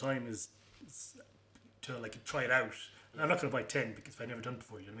buy one at a time is to like try it out. I'm not going to buy 10 because I've never done it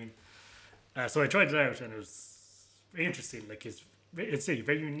before. You know what I mean? So I tried it out, and it was very interesting. Like it's a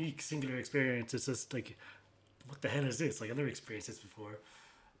very unique, singular experience. It's just like, what the hell is this? Like, I've never experienced this before.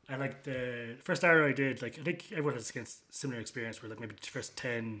 And like the first hour I did, like I think everyone has a similar experience where like maybe the first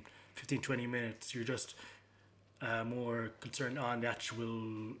 10, 15, 20 minutes you're just more concerned on the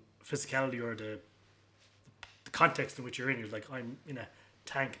actual physicality or the context in which you're in. You're like, I'm in a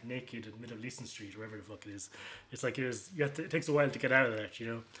tank naked in the middle of Leeson Street or wherever the fuck it is. It's like it takes a while to get out of that, you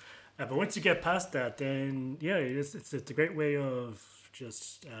know. But once you get past that, then yeah, it's a great way of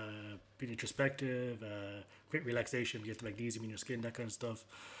just being introspective, great relaxation. You get to magnesium in your skin, that kind of stuff.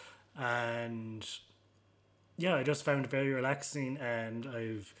 And yeah, I just found it very relaxing. And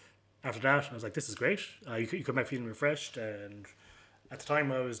after that, I was like, this is great. You come back feeling refreshed. And at the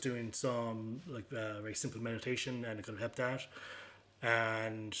time, I was doing some like very simple meditation, and it kind of helped that.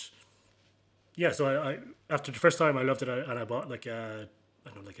 And yeah, so I after the first time, I loved it, and I bought like a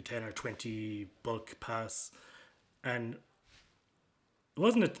 10 or 20 bulk pass, and it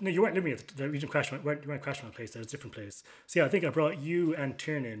wasn't no, you weren't living at the you didn't crash you weren't crashing my place. There was a different place. So yeah, I think I brought you and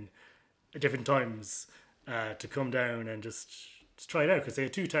Tiernan at different times to come down and just try it out, because they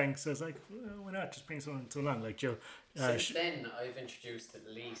had 2 tanks. So I was like, well, why not just bring someone so long, like Joe. Since then, I've introduced at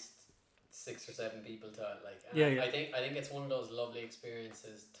least 6 or 7 people to it. Like, and Yeah. I think it's one of those lovely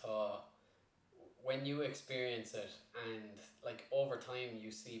experiences to when you experience it, and like over time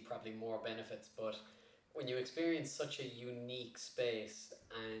you see probably more benefits, but when you experience such a unique space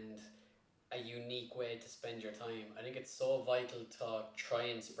and a unique way to spend your time, I think it's so vital to try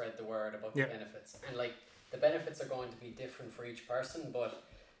and spread the word about the benefits. And like, the benefits are going to be different for each person, but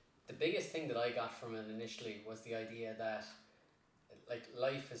the biggest thing that I got from it initially was the idea that like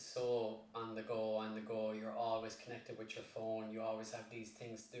life is so on the go. You're always connected with your phone. You always have these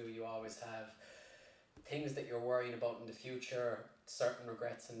things to do. You always have things that you're worrying about in the future, certain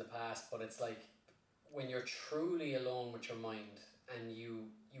regrets in the past. But it's like, when you're truly alone with your mind and you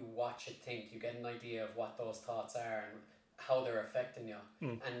watch it think, you get an idea of what those thoughts are and how they're affecting you.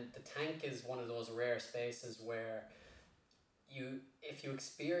 And the tank is one of those rare spaces where if you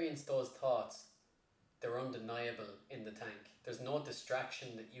experience those thoughts, they're undeniable in the tank. There's no distraction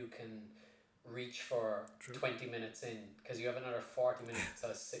that you can reach for 20 minutes in, because you have another 40 minutes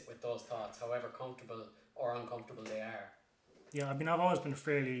to sit with those thoughts, however comfortable or uncomfortable they are. Yeah, I mean, I've always been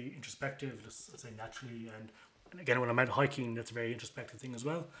fairly introspective, just say naturally, and again, when I'm out hiking, that's a very introspective thing as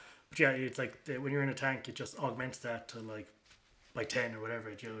well. But yeah, it's like when you're in a tank, it just augments that to like by 10 or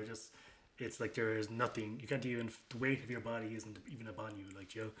whatever. You know, it's like there is nothing. You can't even, the weight of your body isn't even upon you,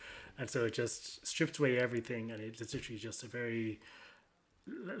 like, you know, and so it just strips away everything, and it's literally just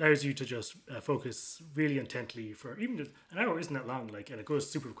allows you to just focus really intently for even an hour isn't that long, like, and it goes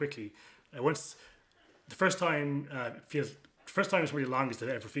super quickly. Once the first time it feels first time is probably the longest it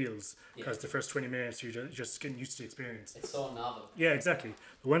ever feels Yeah. because the first 20 minutes you're just getting used to the experience. It's so novel. Yeah, exactly.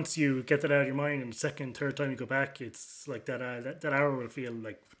 But once you get that out of your mind, and the second, third time you go back, it's like that hour will feel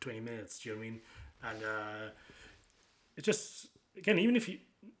like 20 minutes. Do you know what I mean? And it just again, even if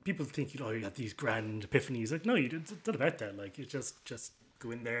people think you have these grand epiphanies, like no, it's not about that. Like you just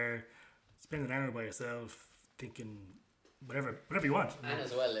go in there, spend an hour by yourself, thinking whatever you want. And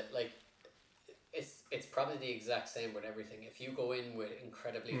as well, it's probably the exact same with everything. If you go in with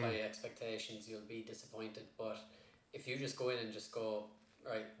incredibly high expectations, you'll be disappointed. But if you just go in and just go,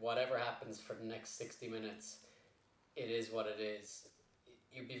 right, whatever happens for the next 60 minutes, it is what it is.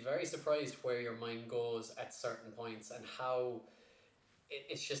 You'd be very surprised where your mind goes at certain points and how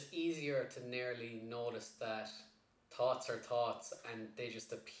it's just easier to nearly notice that thoughts are thoughts and they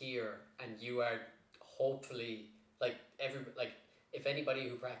just appear, and you are hopefully like if anybody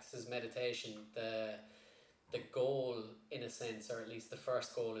who practices meditation, the goal in a sense, or at least the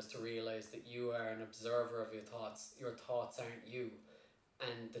first goal, is to realize that you are an observer of your thoughts. Your thoughts aren't you,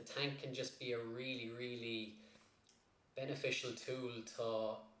 and the tank can just be a really, really beneficial tool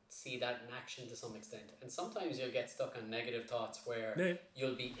to see that in action to some extent. And sometimes you'll get stuck on negative thoughts where Yeah.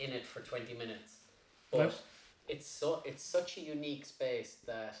 you'll be in it for 20 minutes, but Well, it's such a unique space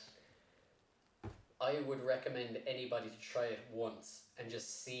that I would recommend anybody to try it once and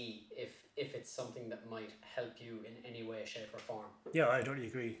just see if it's something that might help you in any way, shape or form. yeah, I totally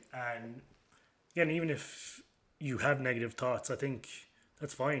agree. And again, even if you have negative thoughts, I think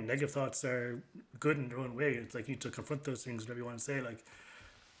that's fine. Negative thoughts are good in their own way. It's like you need to confront those things, whatever you want to say. Like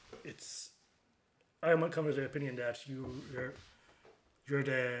I might come to the opinion that you're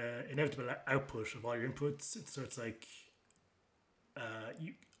the inevitable output of all your inputs. So it's like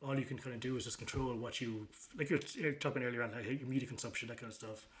all you can kind of do is just control what you like. You're talking earlier on like your media consumption, that kind of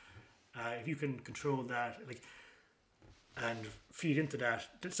stuff. If you can control that, like, and feed into that,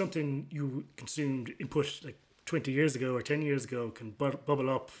 that's something you consumed input like 20 years ago or 10 years ago can bubble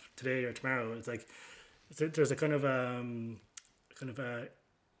up today or tomorrow. It's like there's a kind of a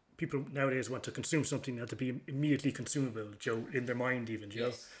people nowadays want to consume something that to be immediately consumable, Joe, in their mind even, Joe.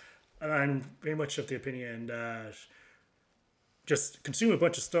 Yes. And I'm very much of the opinion that just consume a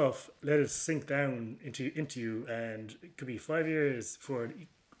bunch of stuff, let it sink down into you, and it could be 5 years before it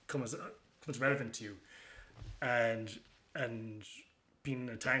becomes relevant to you. And being in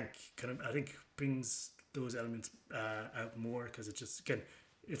a tank kind of, I think, brings those elements out more, because it just, again,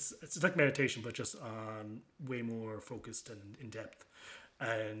 it's like meditation, but just on way more focused and in depth.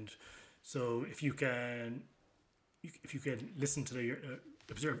 And so if you can listen to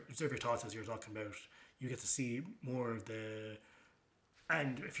observe your thoughts as you're talking about, you get to see more of the.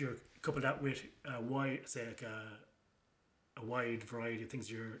 And if you're coupled that with a wide variety of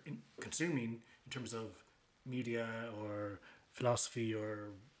things you're consuming in terms of media or philosophy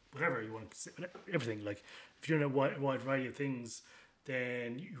or whatever you want to say, everything, like if you're in a wide variety of things,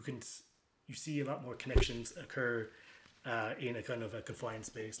 then you see a lot more connections occur in a kind of a confined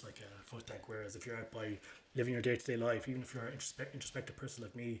space like a foot tank. Whereas if you're out by living your day-to-day life, even if you're an introspective person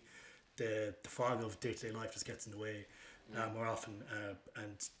like me, the fog of day-to-day life just gets in the way more often,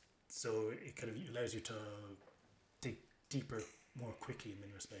 and so it kind of allows you to dig deeper more quickly in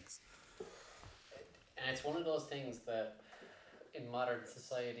many respects. And it's one of those things that in modern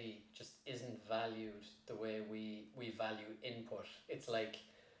society just isn't valued the way we value input. It's like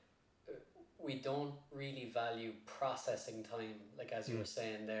we don't really value processing time, like as you were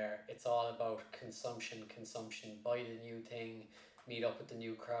saying there. It's all about consumption, buy the new thing, meet up with the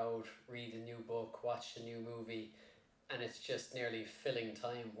new crowd, read the new book, watch the new movie, and it's just nearly filling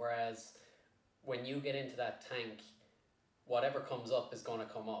time. Whereas when you get into that tank, whatever comes up is going to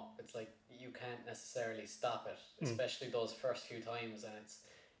come up. It's like you can't necessarily stop it, especially those first few times. And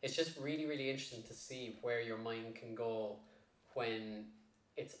it's just really, really interesting to see where your mind can go when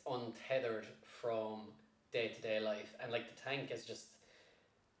it's untethered from day-to-day life. And like the tank is just,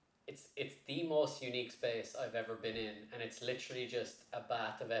 it's the most unique space I've ever been in, and it's literally just a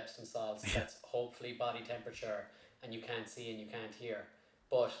bath of Epsom salts that's hopefully body temperature, and you can't see and you can't hear,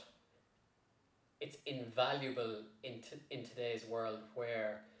 but it's invaluable in today's world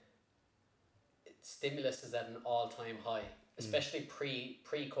where stimulus is at an all-time high, especially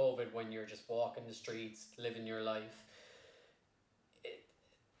pre-COVID, when you're just walking the streets, living your life.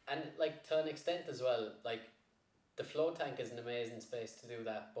 And like to an extent as well, like the flow tank is an amazing space to do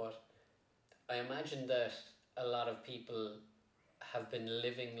that, but I imagine that a lot of people have been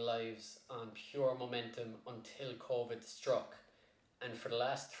living lives on pure momentum until COVID struck, and for the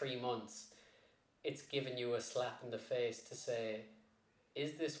last 3 months it's given you a slap in the face to say,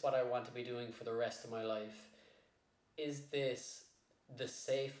 is this what I want to be doing for the rest of my life? is this the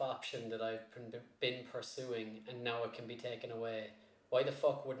safe option that I've been pursuing and now it can be taken away? Why the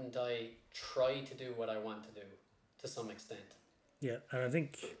fuck wouldn't I try to do what I want to do to some extent? Yeah, and I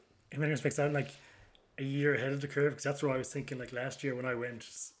think in many respects I'm like a year ahead of the curve because that's what I was thinking. Like last year when I went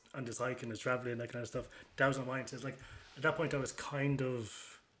on this hike and was traveling that kind of stuff, that was my mind. So it's like at that point I was kind of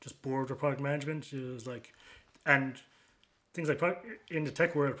just bored with product management. It was like, and things like in the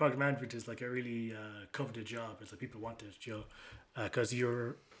tech world, product management is like a really coveted job. It's like people want it, you know, because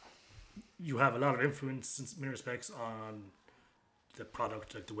you have a lot of influence in many respects on the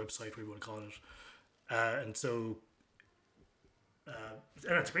product, like the website, whatever you want to call it, and so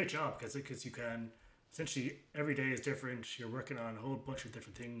and it's a great job because you can essentially every day is different. You're working on a whole bunch of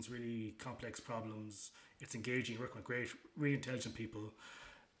different things, really complex problems. It's engaging, working with great, really intelligent people,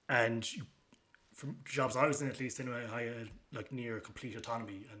 and you, from jobs I was in at least anyway, I had like near complete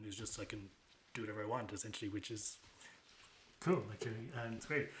autonomy, and it's just I can do whatever I want essentially, which is cool actually, and it's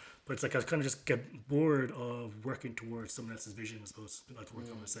great. But it's like I kind of just get bored of working towards someone else's vision as opposed to like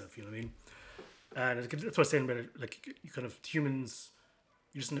working on myself. You know what I mean? And that's what I was saying about it. Like you kind of humans,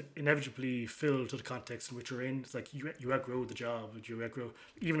 you just inevitably fill to the context in which you're in. It's like you outgrow the job, but you outgrow,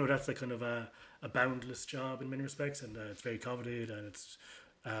 even though that's like kind of a boundless job in many respects, and it's very coveted and it's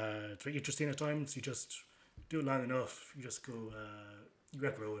very interesting at times. You just do it long enough, you just go, you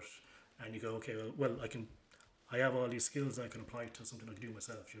outgrow it, and you go, okay, well, I have all these skills I can apply to something I can do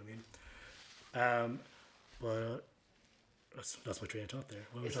myself. You know what I mean? But that's my train of thought there.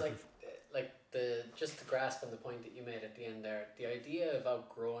 What It's like the just to grasp on the point that you made at the end there, the idea of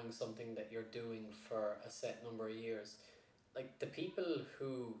outgrowing something that you're doing for a set number of years, like the people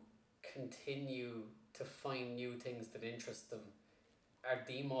who continue to find new things that interest them are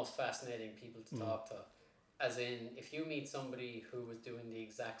the most fascinating people to talk to. As in, if you meet somebody who was doing the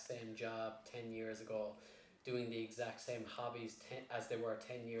exact same job 10 years ago, doing the exact same hobbies as they were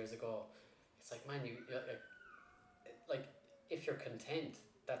 10 years ago, it's like, man, like if you're content,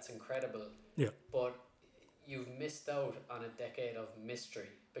 that's incredible. Yeah. But you've missed out on a decade of mystery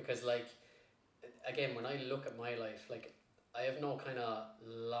because, like, again, when I look at my life, like, I have no kind of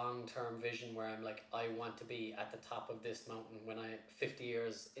long-term vision where I'm like, I want to be at the top of this mountain when 50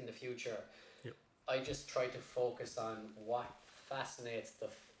 years in the future. Yep. I just try to focus on what fascinates the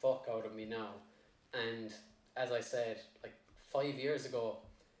fuck out of me now. And as I said, like 5 years ago,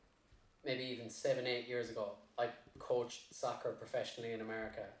 maybe even 7-8 years ago, I coached soccer professionally in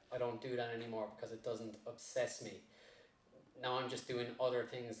America. I don't do that anymore because it doesn't obsess me. Now I'm just doing other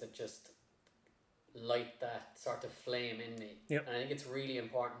things that just light that sort of flame in me. Yep. And I think it's really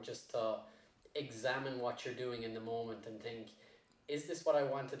important just to examine what you're doing in the moment and think, is this what I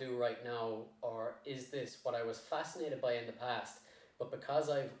want to do right now, or is this what I was fascinated by in the past, but because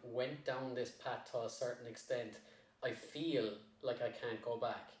I've went down this path to a certain extent, I feel like I can't go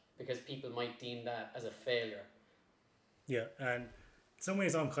back because people might deem that as a failure. Yeah, and in some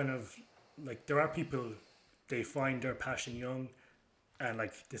ways I'm kind of like, there are people, they find their passion young, and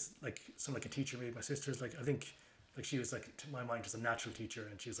like this, like some like a teacher, maybe my sister's like, I think like she was like, to my mind, just a natural teacher,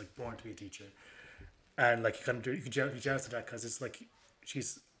 and she was like born to be a teacher, and like you can be jealous of that because it's like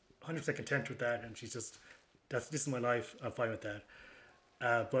she's 100% content with that, and she's just, this is my life, I'm fine with that.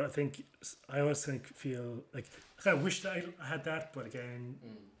 But I think I always feel like I kind of wish that I had that, but again,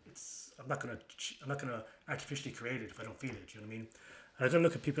 I'm not gonna artificially create it if I don't feel it. You know what I mean? And I don't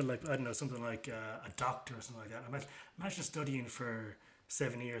look at people like, I don't know, something like a doctor or something like that. Imagine studying for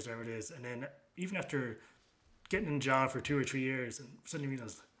 7 years, whatever it is, and then even after getting a job for 2 or 3 years, and suddenly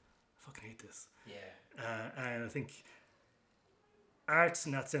realize, I fucking hate this. Yeah. And I think arts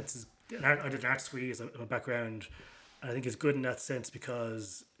in that sense is, I did an art degree as a background. And I think it's good in that sense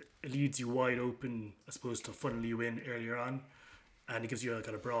because it leaves you wide open, I suppose, to funnel you in earlier on, and it gives you a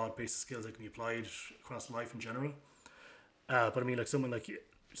kind of broad base of skills that can be applied across life in general. But I mean, like someone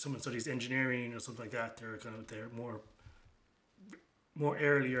studies engineering or something like that, they're more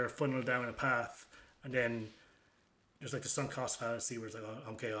earlier funneled down a path, and then there's like the sunk cost fallacy where it's like,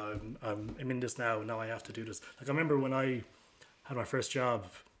 oh, okay, I'm in this now I have to do this. Like I remember when I had my first job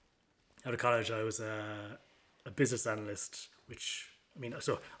out of college, I was a business analyst, which I mean,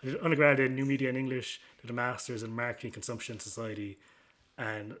 so I did undergrad in New Media and English, did a master's in Marketing Consumption Society,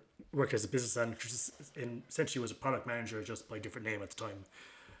 and worked as a business analyst. Essentially, was a product manager, just by different name at the time.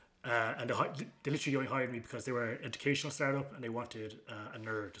 And they literally only hired me because they were an educational startup and they wanted a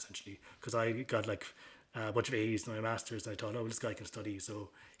nerd essentially. Because I got like a bunch of A's in my master's, and I thought, oh, this guy can study, so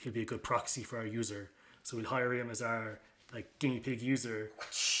he'll be a good proxy for our user. So we'll hire him as our like guinea pig user.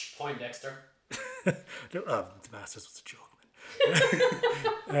 Poindexter. The Masters was a joke,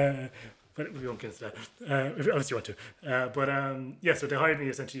 man. but we won't get into that. Unless you want to. Yeah, so they hired me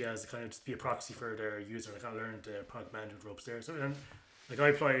essentially as kind of just be a proxy for their user. I kind of learned the product management ropes there. So then, like I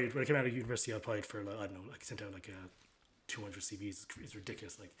applied when I came out of university. I applied for like, I don't know, like sent out like 200 CVs. It's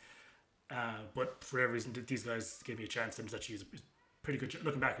ridiculous. Like, but for whatever reason, these guys gave me a chance. And it was actually a pretty good.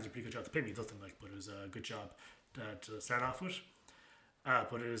 Looking back, it was a pretty good job. They paid me nothing, like, but it was a good job to start off with.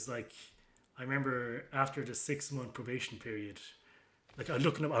 But it was like I remember after the 6 month probation period, like I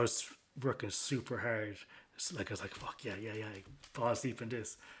looking up, I was working super hard. So like I was like, fuck yeah, I fall asleep in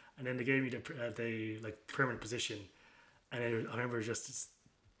this, and then they gave me the like permanent position, and I remember just this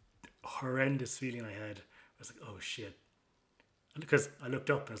horrendous feeling I had. I was like, oh shit, because I looked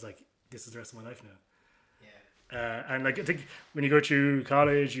up and I was like, this is the rest of my life now. And like I think when you go through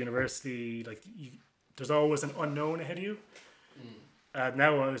college, university, like there's always an unknown ahead of you.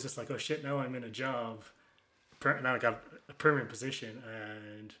 Now I was just like, oh shit, now I'm in a job. Now I got a permanent position,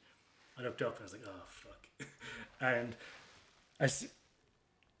 and I looked up and I was like, oh fuck. And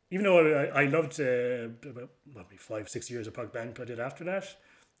even though I loved about maybe 5-6 years of product management I did after that,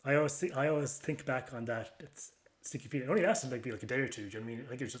 I always think back on that. It's sticky feeling. It only lasted like a day or two. Do you know what I mean?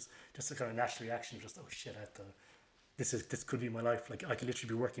 Like it was just a kind of natural reaction. Just oh shit, I have to. This could be my life. Like I could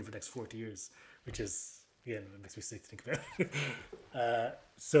literally be working for the next 40 years, which is it makes me sick to think about.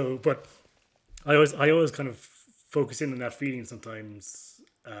 But I always kind of focus in on that feeling sometimes,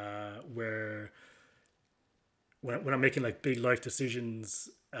 where when I'm making like big life decisions,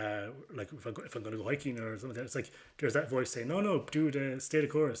 like if I'm going to go hiking or something like that, it's like there's that voice saying, no, dude, stay the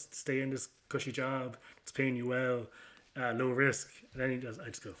course, stay in this cushy job, it's paying you well, low risk. And then I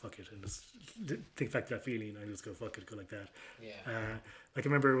just go fuck it and just think back to that feeling. I just go fuck it, go like that. Like I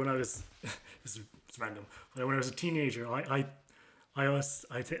remember when I was this is random, but when I was a teenager, I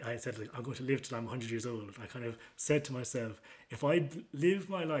said like I'm going to live till I'm 100 years old. I kind of said to myself, if I live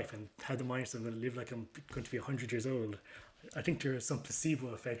my life and had the mindset I'm going to live like I'm going to be 100 years old, I think there is some placebo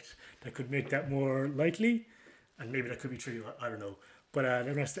effect that could make that more likely, and maybe that could be true. I don't know. But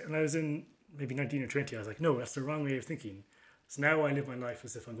when I was in maybe 19 or 20, I was like, no, that's the wrong way of thinking. So now I live my life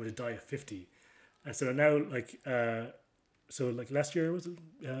as if I'm going to die at 50, and so now like last year was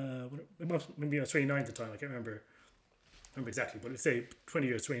maybe I was 29 at the time. I can't remember exactly, but let's say 20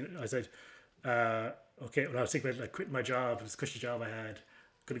 years, 20, I said, okay, when I was thinking about like quitting my job, this cushy job I had,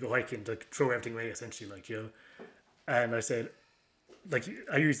 going to go hiking, like throw everything away essentially, like, you know, and I said, like,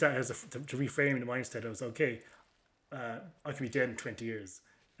 I used that as to reframe the mindset. I was okay, I could be dead in 20 years.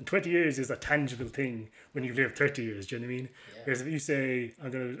 And 20 years is a tangible thing when you live 30 years, do you know what I mean? Yeah. Whereas if you say,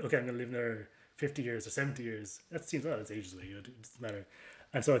 I'm going to live another 50 years or 70 years, that seems, it's ages away, you know, it doesn't matter.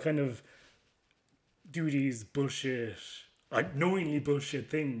 And so I kind of do these knowingly bullshit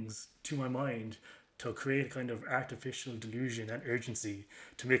things to my mind to create a kind of artificial delusion and urgency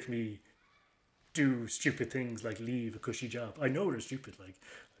to make me do stupid things like leave a cushy job. I know they're stupid,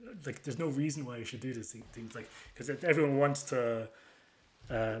 like there's no reason why I should do these things, like, because everyone wants to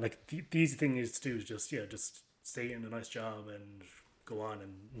the easy thing is to do is just stay in a nice job and go on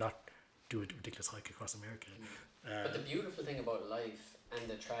and not do a ridiculous hike across America. But the beautiful thing about life and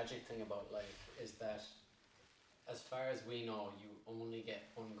the tragic thing about life is that as far as we know, you only get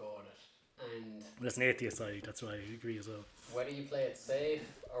one go at it. And that's an atheist side, that's why I agree as well. Whether you play it safe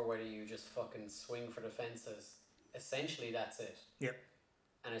or whether you just fucking swing for the fences, essentially that's it. Yep.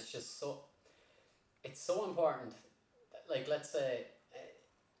 And it's just it's so important. Like, let's say,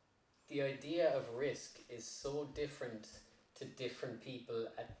 the idea of risk is so different to different people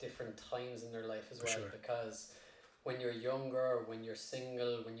at different times in their life as well. Sure. Because when you're younger, when you're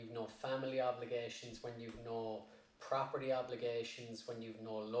single, when you've no family obligations, when you've no property obligations, when you've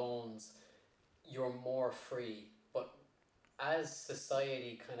no loans, you're more free. But as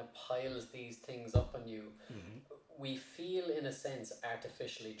society kind of piles these things up on you, we feel, in a sense,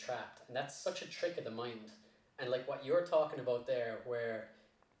 artificially trapped. And that's such a trick of the mind. And like what you're talking about there, where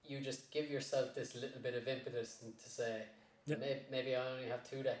you just give yourself this little bit of impetus to say, maybe I only have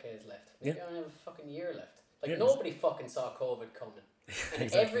 2 decades left. Maybe I only have a fucking year left. Like, nobody fucking saw COVID coming. And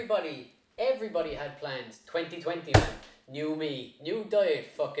exactly. Everybody had plans. 2020, man. New me, new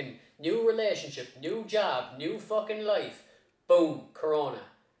diet, fucking new relationship, new job, new fucking life. Boom, Corona.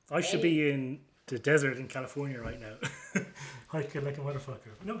 I should be in the desert in California right now. Hiking like a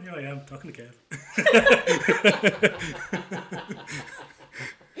motherfucker. No, here I am, talking to Kev.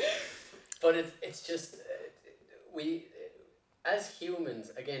 But it's just, we, as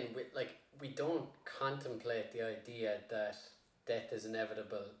humans, again, we don't contemplate the idea that death is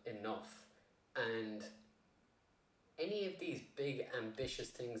inevitable enough. And any of these big ambitious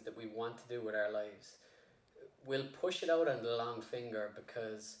things that we want to do with our lives, we'll push it out on the long finger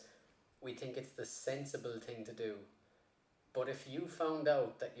because we think it's the sensible thing to do. But if you found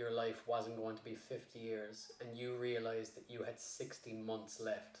out that your life wasn't going to be 50 years and you realized that you had 60 months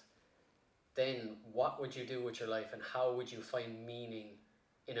left, then what would you do with your life and how would you find meaning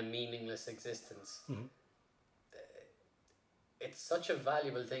in a meaningless existence? Mm-hmm. It's such a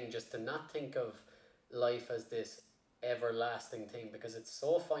valuable thing just to not think of life as this everlasting thing, because it's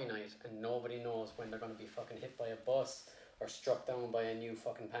so finite and nobody knows when they're going to be fucking hit by a bus or struck down by a new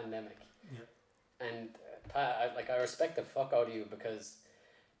fucking pandemic. Yeah. And Pat, I respect the fuck out of you, because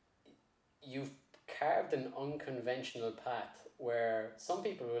you've carved an unconventional path where some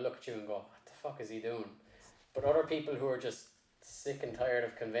people will look at you and go, what the fuck is he doing? But other people who are just sick and tired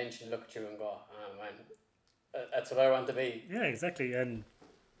of convention look at you and go, oh man, that's what I want to be. Yeah, exactly. And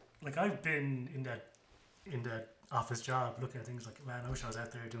like I've been in that office job looking at things like, man, I wish I was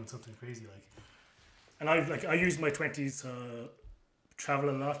out there doing something crazy. Like, and I used my 20s to travel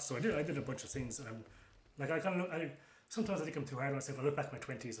a lot, so I did a bunch of things, and I'm like, sometimes I think I'm too hard on myself. I look back at my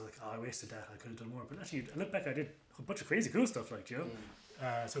 20s, I'm like, oh, I wasted that, I could have done more. But actually, I look back, I did a bunch of crazy cool stuff, like, you know.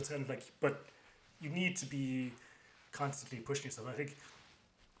 So it's kind of like, but you need to be constantly pushing yourself. I think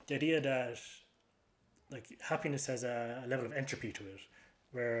the idea that like happiness has a level of entropy to it,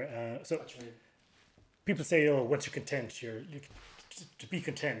 where so What you mean? people say, oh, once you're content, you to be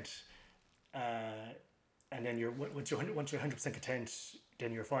content, and then once you're 100% content,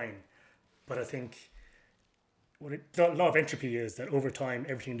 then you're fine. But I think the law of entropy is that over time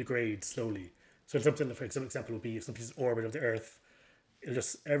everything degrades slowly. So something, for example, would be if something's orbit of the Earth, it'll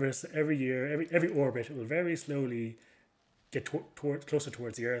just every year, every orbit, it will very slowly get closer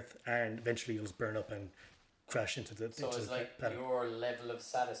towards the Earth, and eventually it'll just burn up and crash into the. So it's like planet. your level of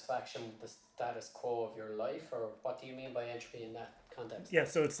satisfaction with the status quo of your life, or what do you mean by entropy in that context? Yeah,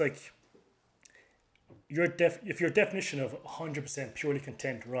 so it's like if your definition of 100% purely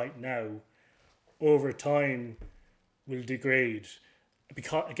content right now, over time, will degrade.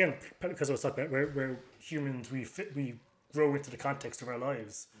 Because I was talking about where humans we grow into the context of our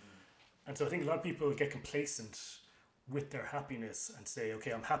lives, and so I think a lot of people get complacent with their happiness and say,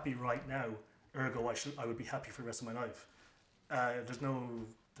 okay, I'm happy right now, ergo I would be happy for the rest of my life. There's no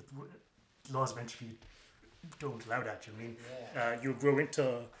the laws of entropy don't allow that. You know what I mean? Yeah. You grow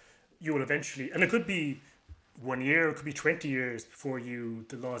into, you will eventually, and it could be 1 year, it could be 20 years before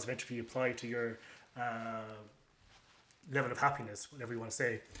the laws of entropy apply to your level of happiness, whatever you want to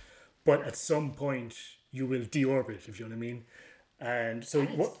say. But at some point, you will deorbit, if you know what I mean. And so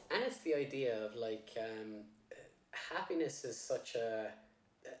and it's the idea of like happiness is such a,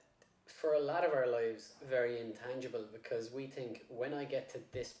 for a lot of our lives, very intangible, because we think when I get to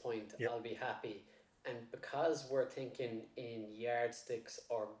this point, Yep. I'll be happy. And because we're thinking in yardsticks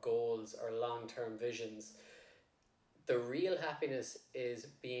or goals or long-term visions, the real happiness is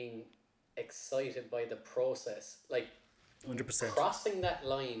being excited by the process. Like 100%. crossing that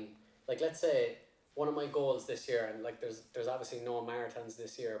line, like let's say one of my goals this year, and like there's obviously no marathons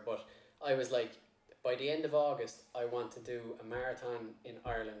this year, but I was like, by the end of August I want to do a marathon in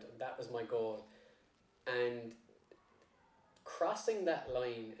Ireland, and that was my goal. And crossing that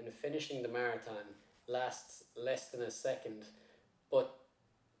line and finishing the marathon lasts less than a second, but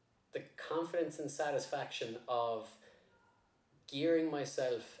the confidence and satisfaction of gearing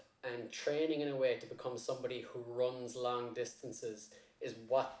myself and training in a way to become somebody who runs long distances is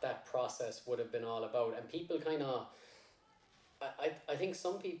what that process would have been all about. And people kind of, I think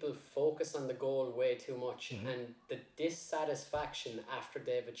some people focus on the goal way too much, and the dissatisfaction after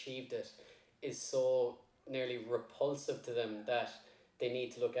they've achieved it is so nearly repulsive to them that they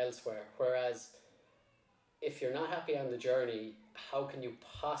need to look elsewhere. Whereas if you're not happy on the journey, how can you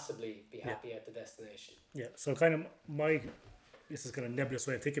possibly be happy at the destination? Yeah, so kind of this is kind of nebulous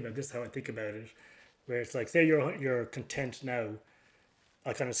way of thinking about it. This is how I think about it, where it's like, say you're content now,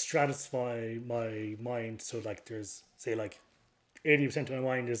 I kind of stratify my mind, so like there's, say, like 80% of my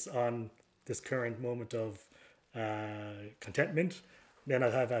mind is on this current moment of contentment. Then I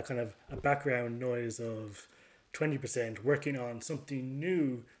have a kind of a background noise of 20% working on something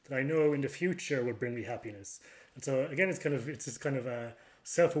new that I know in the future will bring me happiness. And so again, it's this kind of a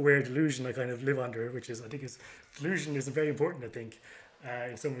self-aware delusion I kind of live under, which is, I think, delusion is very important, I think,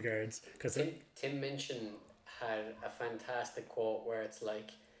 in some regards. Because Tim Minchin had a fantastic quote where it's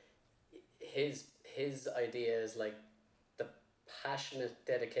like his idea is like the passionate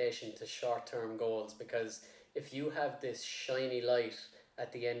dedication to short-term goals, because if you have this shiny light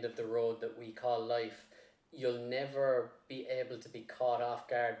at the end of the road that we call life, you'll never be able to be caught off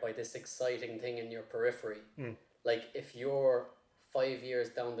guard by this exciting thing in your periphery. Like if you're 5 years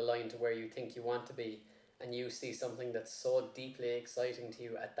down the line to where you think you want to be, and you see something that's so deeply exciting to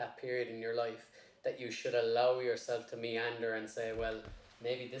you at that period in your life, that you should allow yourself to meander and say, well,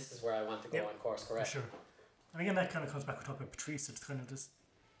 maybe this is where I want to go and course for correct. sure. And again, that kind of comes back to talking about Patrice. It's kind of this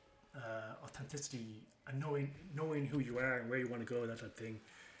authenticity and knowing who you are and where you want to go, that type of thing.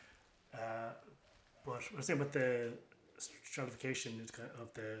 But I was saying about the stratification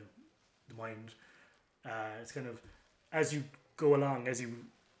of the mind. It's kind of as you go along, as you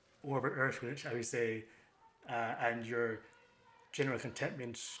orbit Earth, shall we say, and your general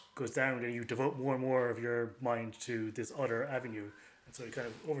contentment goes down, and you devote more and more of your mind to this other avenue. And so you kind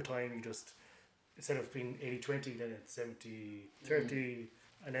of over time, you just, instead of being 80-20, then it's 70-30,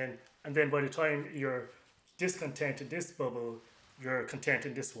 and then by the time you're discontent in this bubble, you're content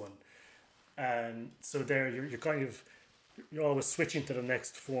in this one. And so there you're kind of, you're always switching to the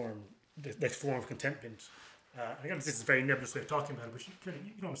next form of contentment. I guess this is a very nebulous way of talking about it, but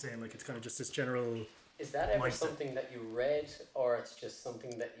you know what I'm saying? Like, it's kind of just this general. Is that ever mindset. something that you read, or it's just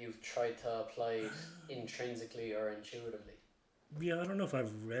something that you've tried to apply intrinsically or intuitively? Yeah, I don't know if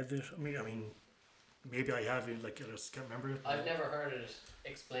I've read it. I mean, maybe I have. Like, I just can't remember it. I've never heard it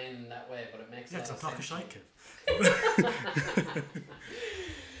explained in that way, but it makes sense. Yeah, it's a talking shite kid.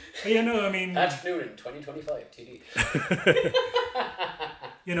 But yeah, no, I mean. Patch Noonan, 2025 TD.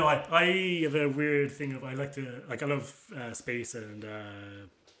 You know, I have a weird thing of, I love space and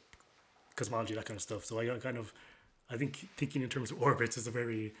cosmology, that kind of stuff. So I think thinking in terms of orbits is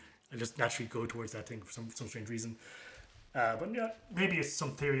I just naturally go towards that thing for some strange reason. But yeah, maybe it's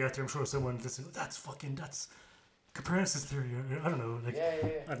some theory out there. I'm sure someone listening, that's Copernicus theory. I don't know. Like,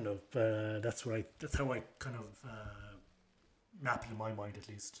 yeah. I don't know. But that's how I kind of map it in my mind, at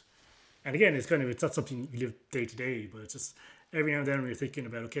least. And again, it's not something you live day to day, but it's just every now and then when you're thinking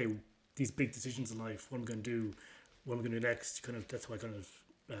about, okay, these big decisions in life, what I'm going to do, what I'm going to do next, that's how I kind of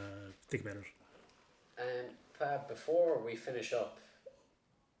think about it. Pab, before we finish up,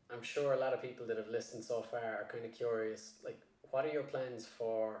 I'm sure a lot of people that have listened so far are kind of curious. Like, what are your plans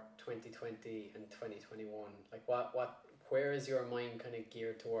for 2020 and 2021? Like, where is your mind kind of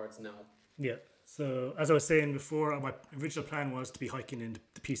geared towards now? Yeah. So as I was saying before, my original plan was to be hiking in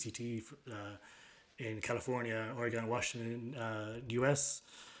the PCT in California, Oregon, Washington, US.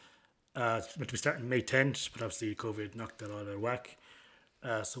 It's meant to be starting May 10th, but obviously COVID knocked that all out of whack.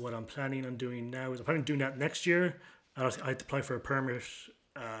 So what I'm planning on doing now is I'm planning on doing that next year. I have to apply for a permit.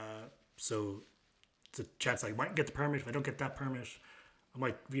 So there's a chance I might get the permit. If I don't get that permit, I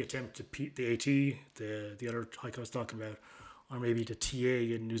might reattempt the AT, the other hike I was talking about, or maybe the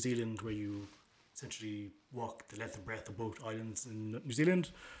TA in New Zealand, where you essentially walk the length and breadth of both islands in New Zealand.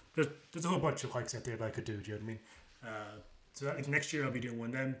 There's a whole bunch of hikes out there that I could do. Do you know what I mean? So I think next year I'll be doing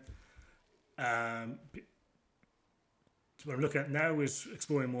one then. So what I'm looking at now is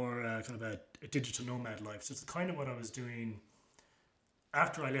exploring more kind of a digital nomad life. So it's kind of what I was doing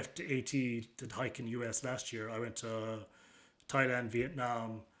after I left the AT, the hike in the US last year. I went to Thailand,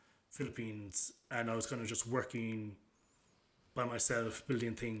 Vietnam, Philippines, and I was kind of just working by myself,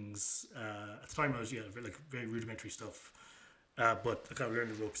 building things. At the time I was, very rudimentary stuff. But I kind of learned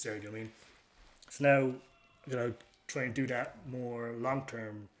the ropes there, you know what I mean? So now I'm going to try and do that more long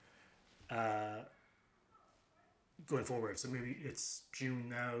term going forward. So maybe it's June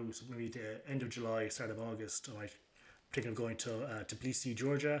now, so maybe the end of July, start of August, I'm thinking of going to Tbilisi,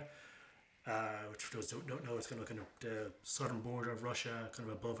 Georgia, which for those who don't know, it's kind of the southern border of Russia, kind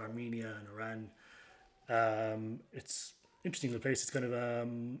of above Armenia and Iran. It's interesting little place. It's kind of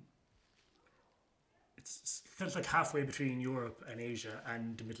it's kind of like halfway between Europe and Asia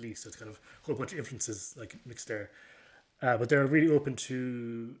and the Middle East. So it's kind of a whole bunch of influences like mixed there. But they're really open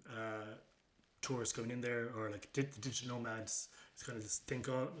to tourists going in there, or like the digital nomads. It's kind of this thing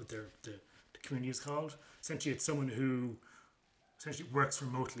called the community is called. Essentially, it's someone who essentially works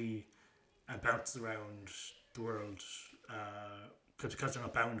remotely and bounces around the world. Because they're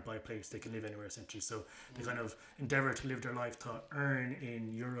not bound by a place, they can live anywhere essentially. So they kind of endeavour to live their life to earn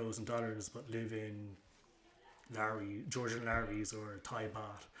in euros and dollars, but live in Georgian laris or Thai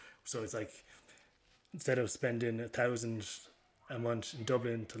baht. So it's like, instead of spending 1,000 a month in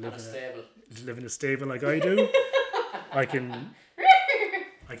Dublin to live in a stable like I do, I can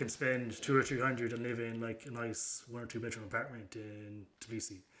spend 200 or 300 and live in like a nice 1 or 2 bedroom apartment in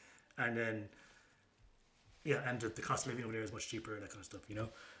Tbilisi, and then. Yeah, and the cost of living over there is much cheaper, that kind of stuff, you know.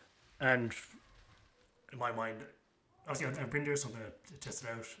 And in my mind, obviously I've been there, so I'm going to test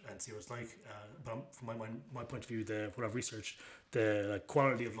it out and see what it's like. But from my point of view, what I've researched, the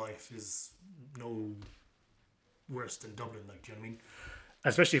quality of life is no worse than Dublin, like, do you know what I mean?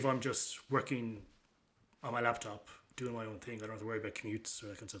 Especially if I'm just working on my laptop, doing my own thing. I don't have to worry about commutes or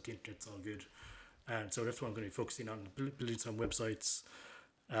that kind of stuff. The internet's all good. And so that's what I'm going to be focusing on, building some websites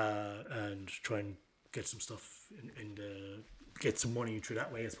and try and get some stuff in the get some money through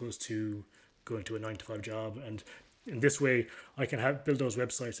that way as opposed to going to a 9 to 5 job. And in this way, I can build those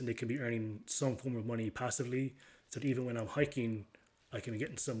websites and they can be earning some form of money passively. So that even when I'm hiking, I can be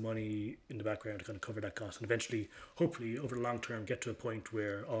getting some money in the background to kind of cover that cost, and eventually, hopefully, over the long term, get to a point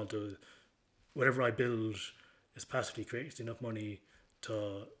where all the whatever I build is passively creating enough money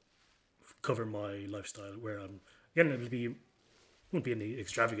to cover my lifestyle. Where I'm again, won't be any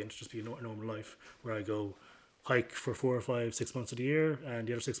extravagant, just be a normal life where I go hike for 4 or 5, 6 months of the year, and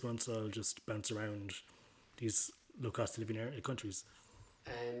the other 6 months I'll just bounce around these low cost of living countries.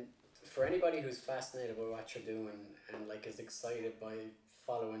 And for anybody who's fascinated by what you're doing and like is excited by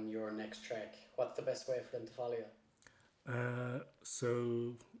following your next trek, what's the best way for them to follow you?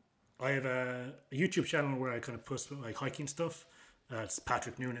 So I have a YouTube channel where I kind of post like hiking stuff. It's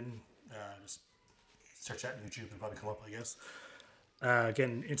Patrick Noonan. Just search that on YouTube, it'll probably come up, I guess.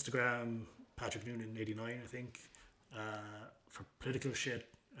 Again, Instagram, Patrick Noonan 89, I think. For political shit,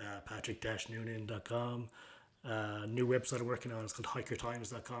 patrick-noonan.com. New website I'm working on is called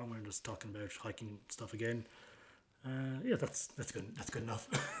hikertimes.com. We're just talking about hiking stuff again. Yeah, that's good. That's good enough.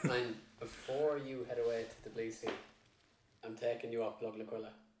 And before you head away to Tbilisi, I'm taking you up Luglaquilla.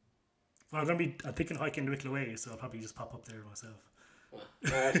 Well, I'm thinking hiking the Wicklow Way, so I'll probably just pop up there myself.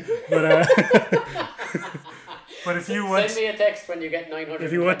 Right. But if you want, send me a text when you get 900.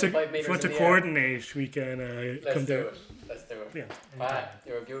 If you want to coordinate, we can come there. Let's do it. Yeah. Pat,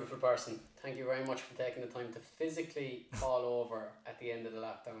 you're a beautiful person. Thank you very much for taking the time to physically fall over at the end of the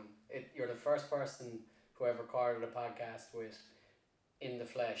lockdown. You're the first person who I've recorded a podcast with in the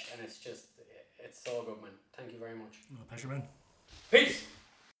flesh, and it's so good, man. Thank you very much. Pleasure, man. Peace.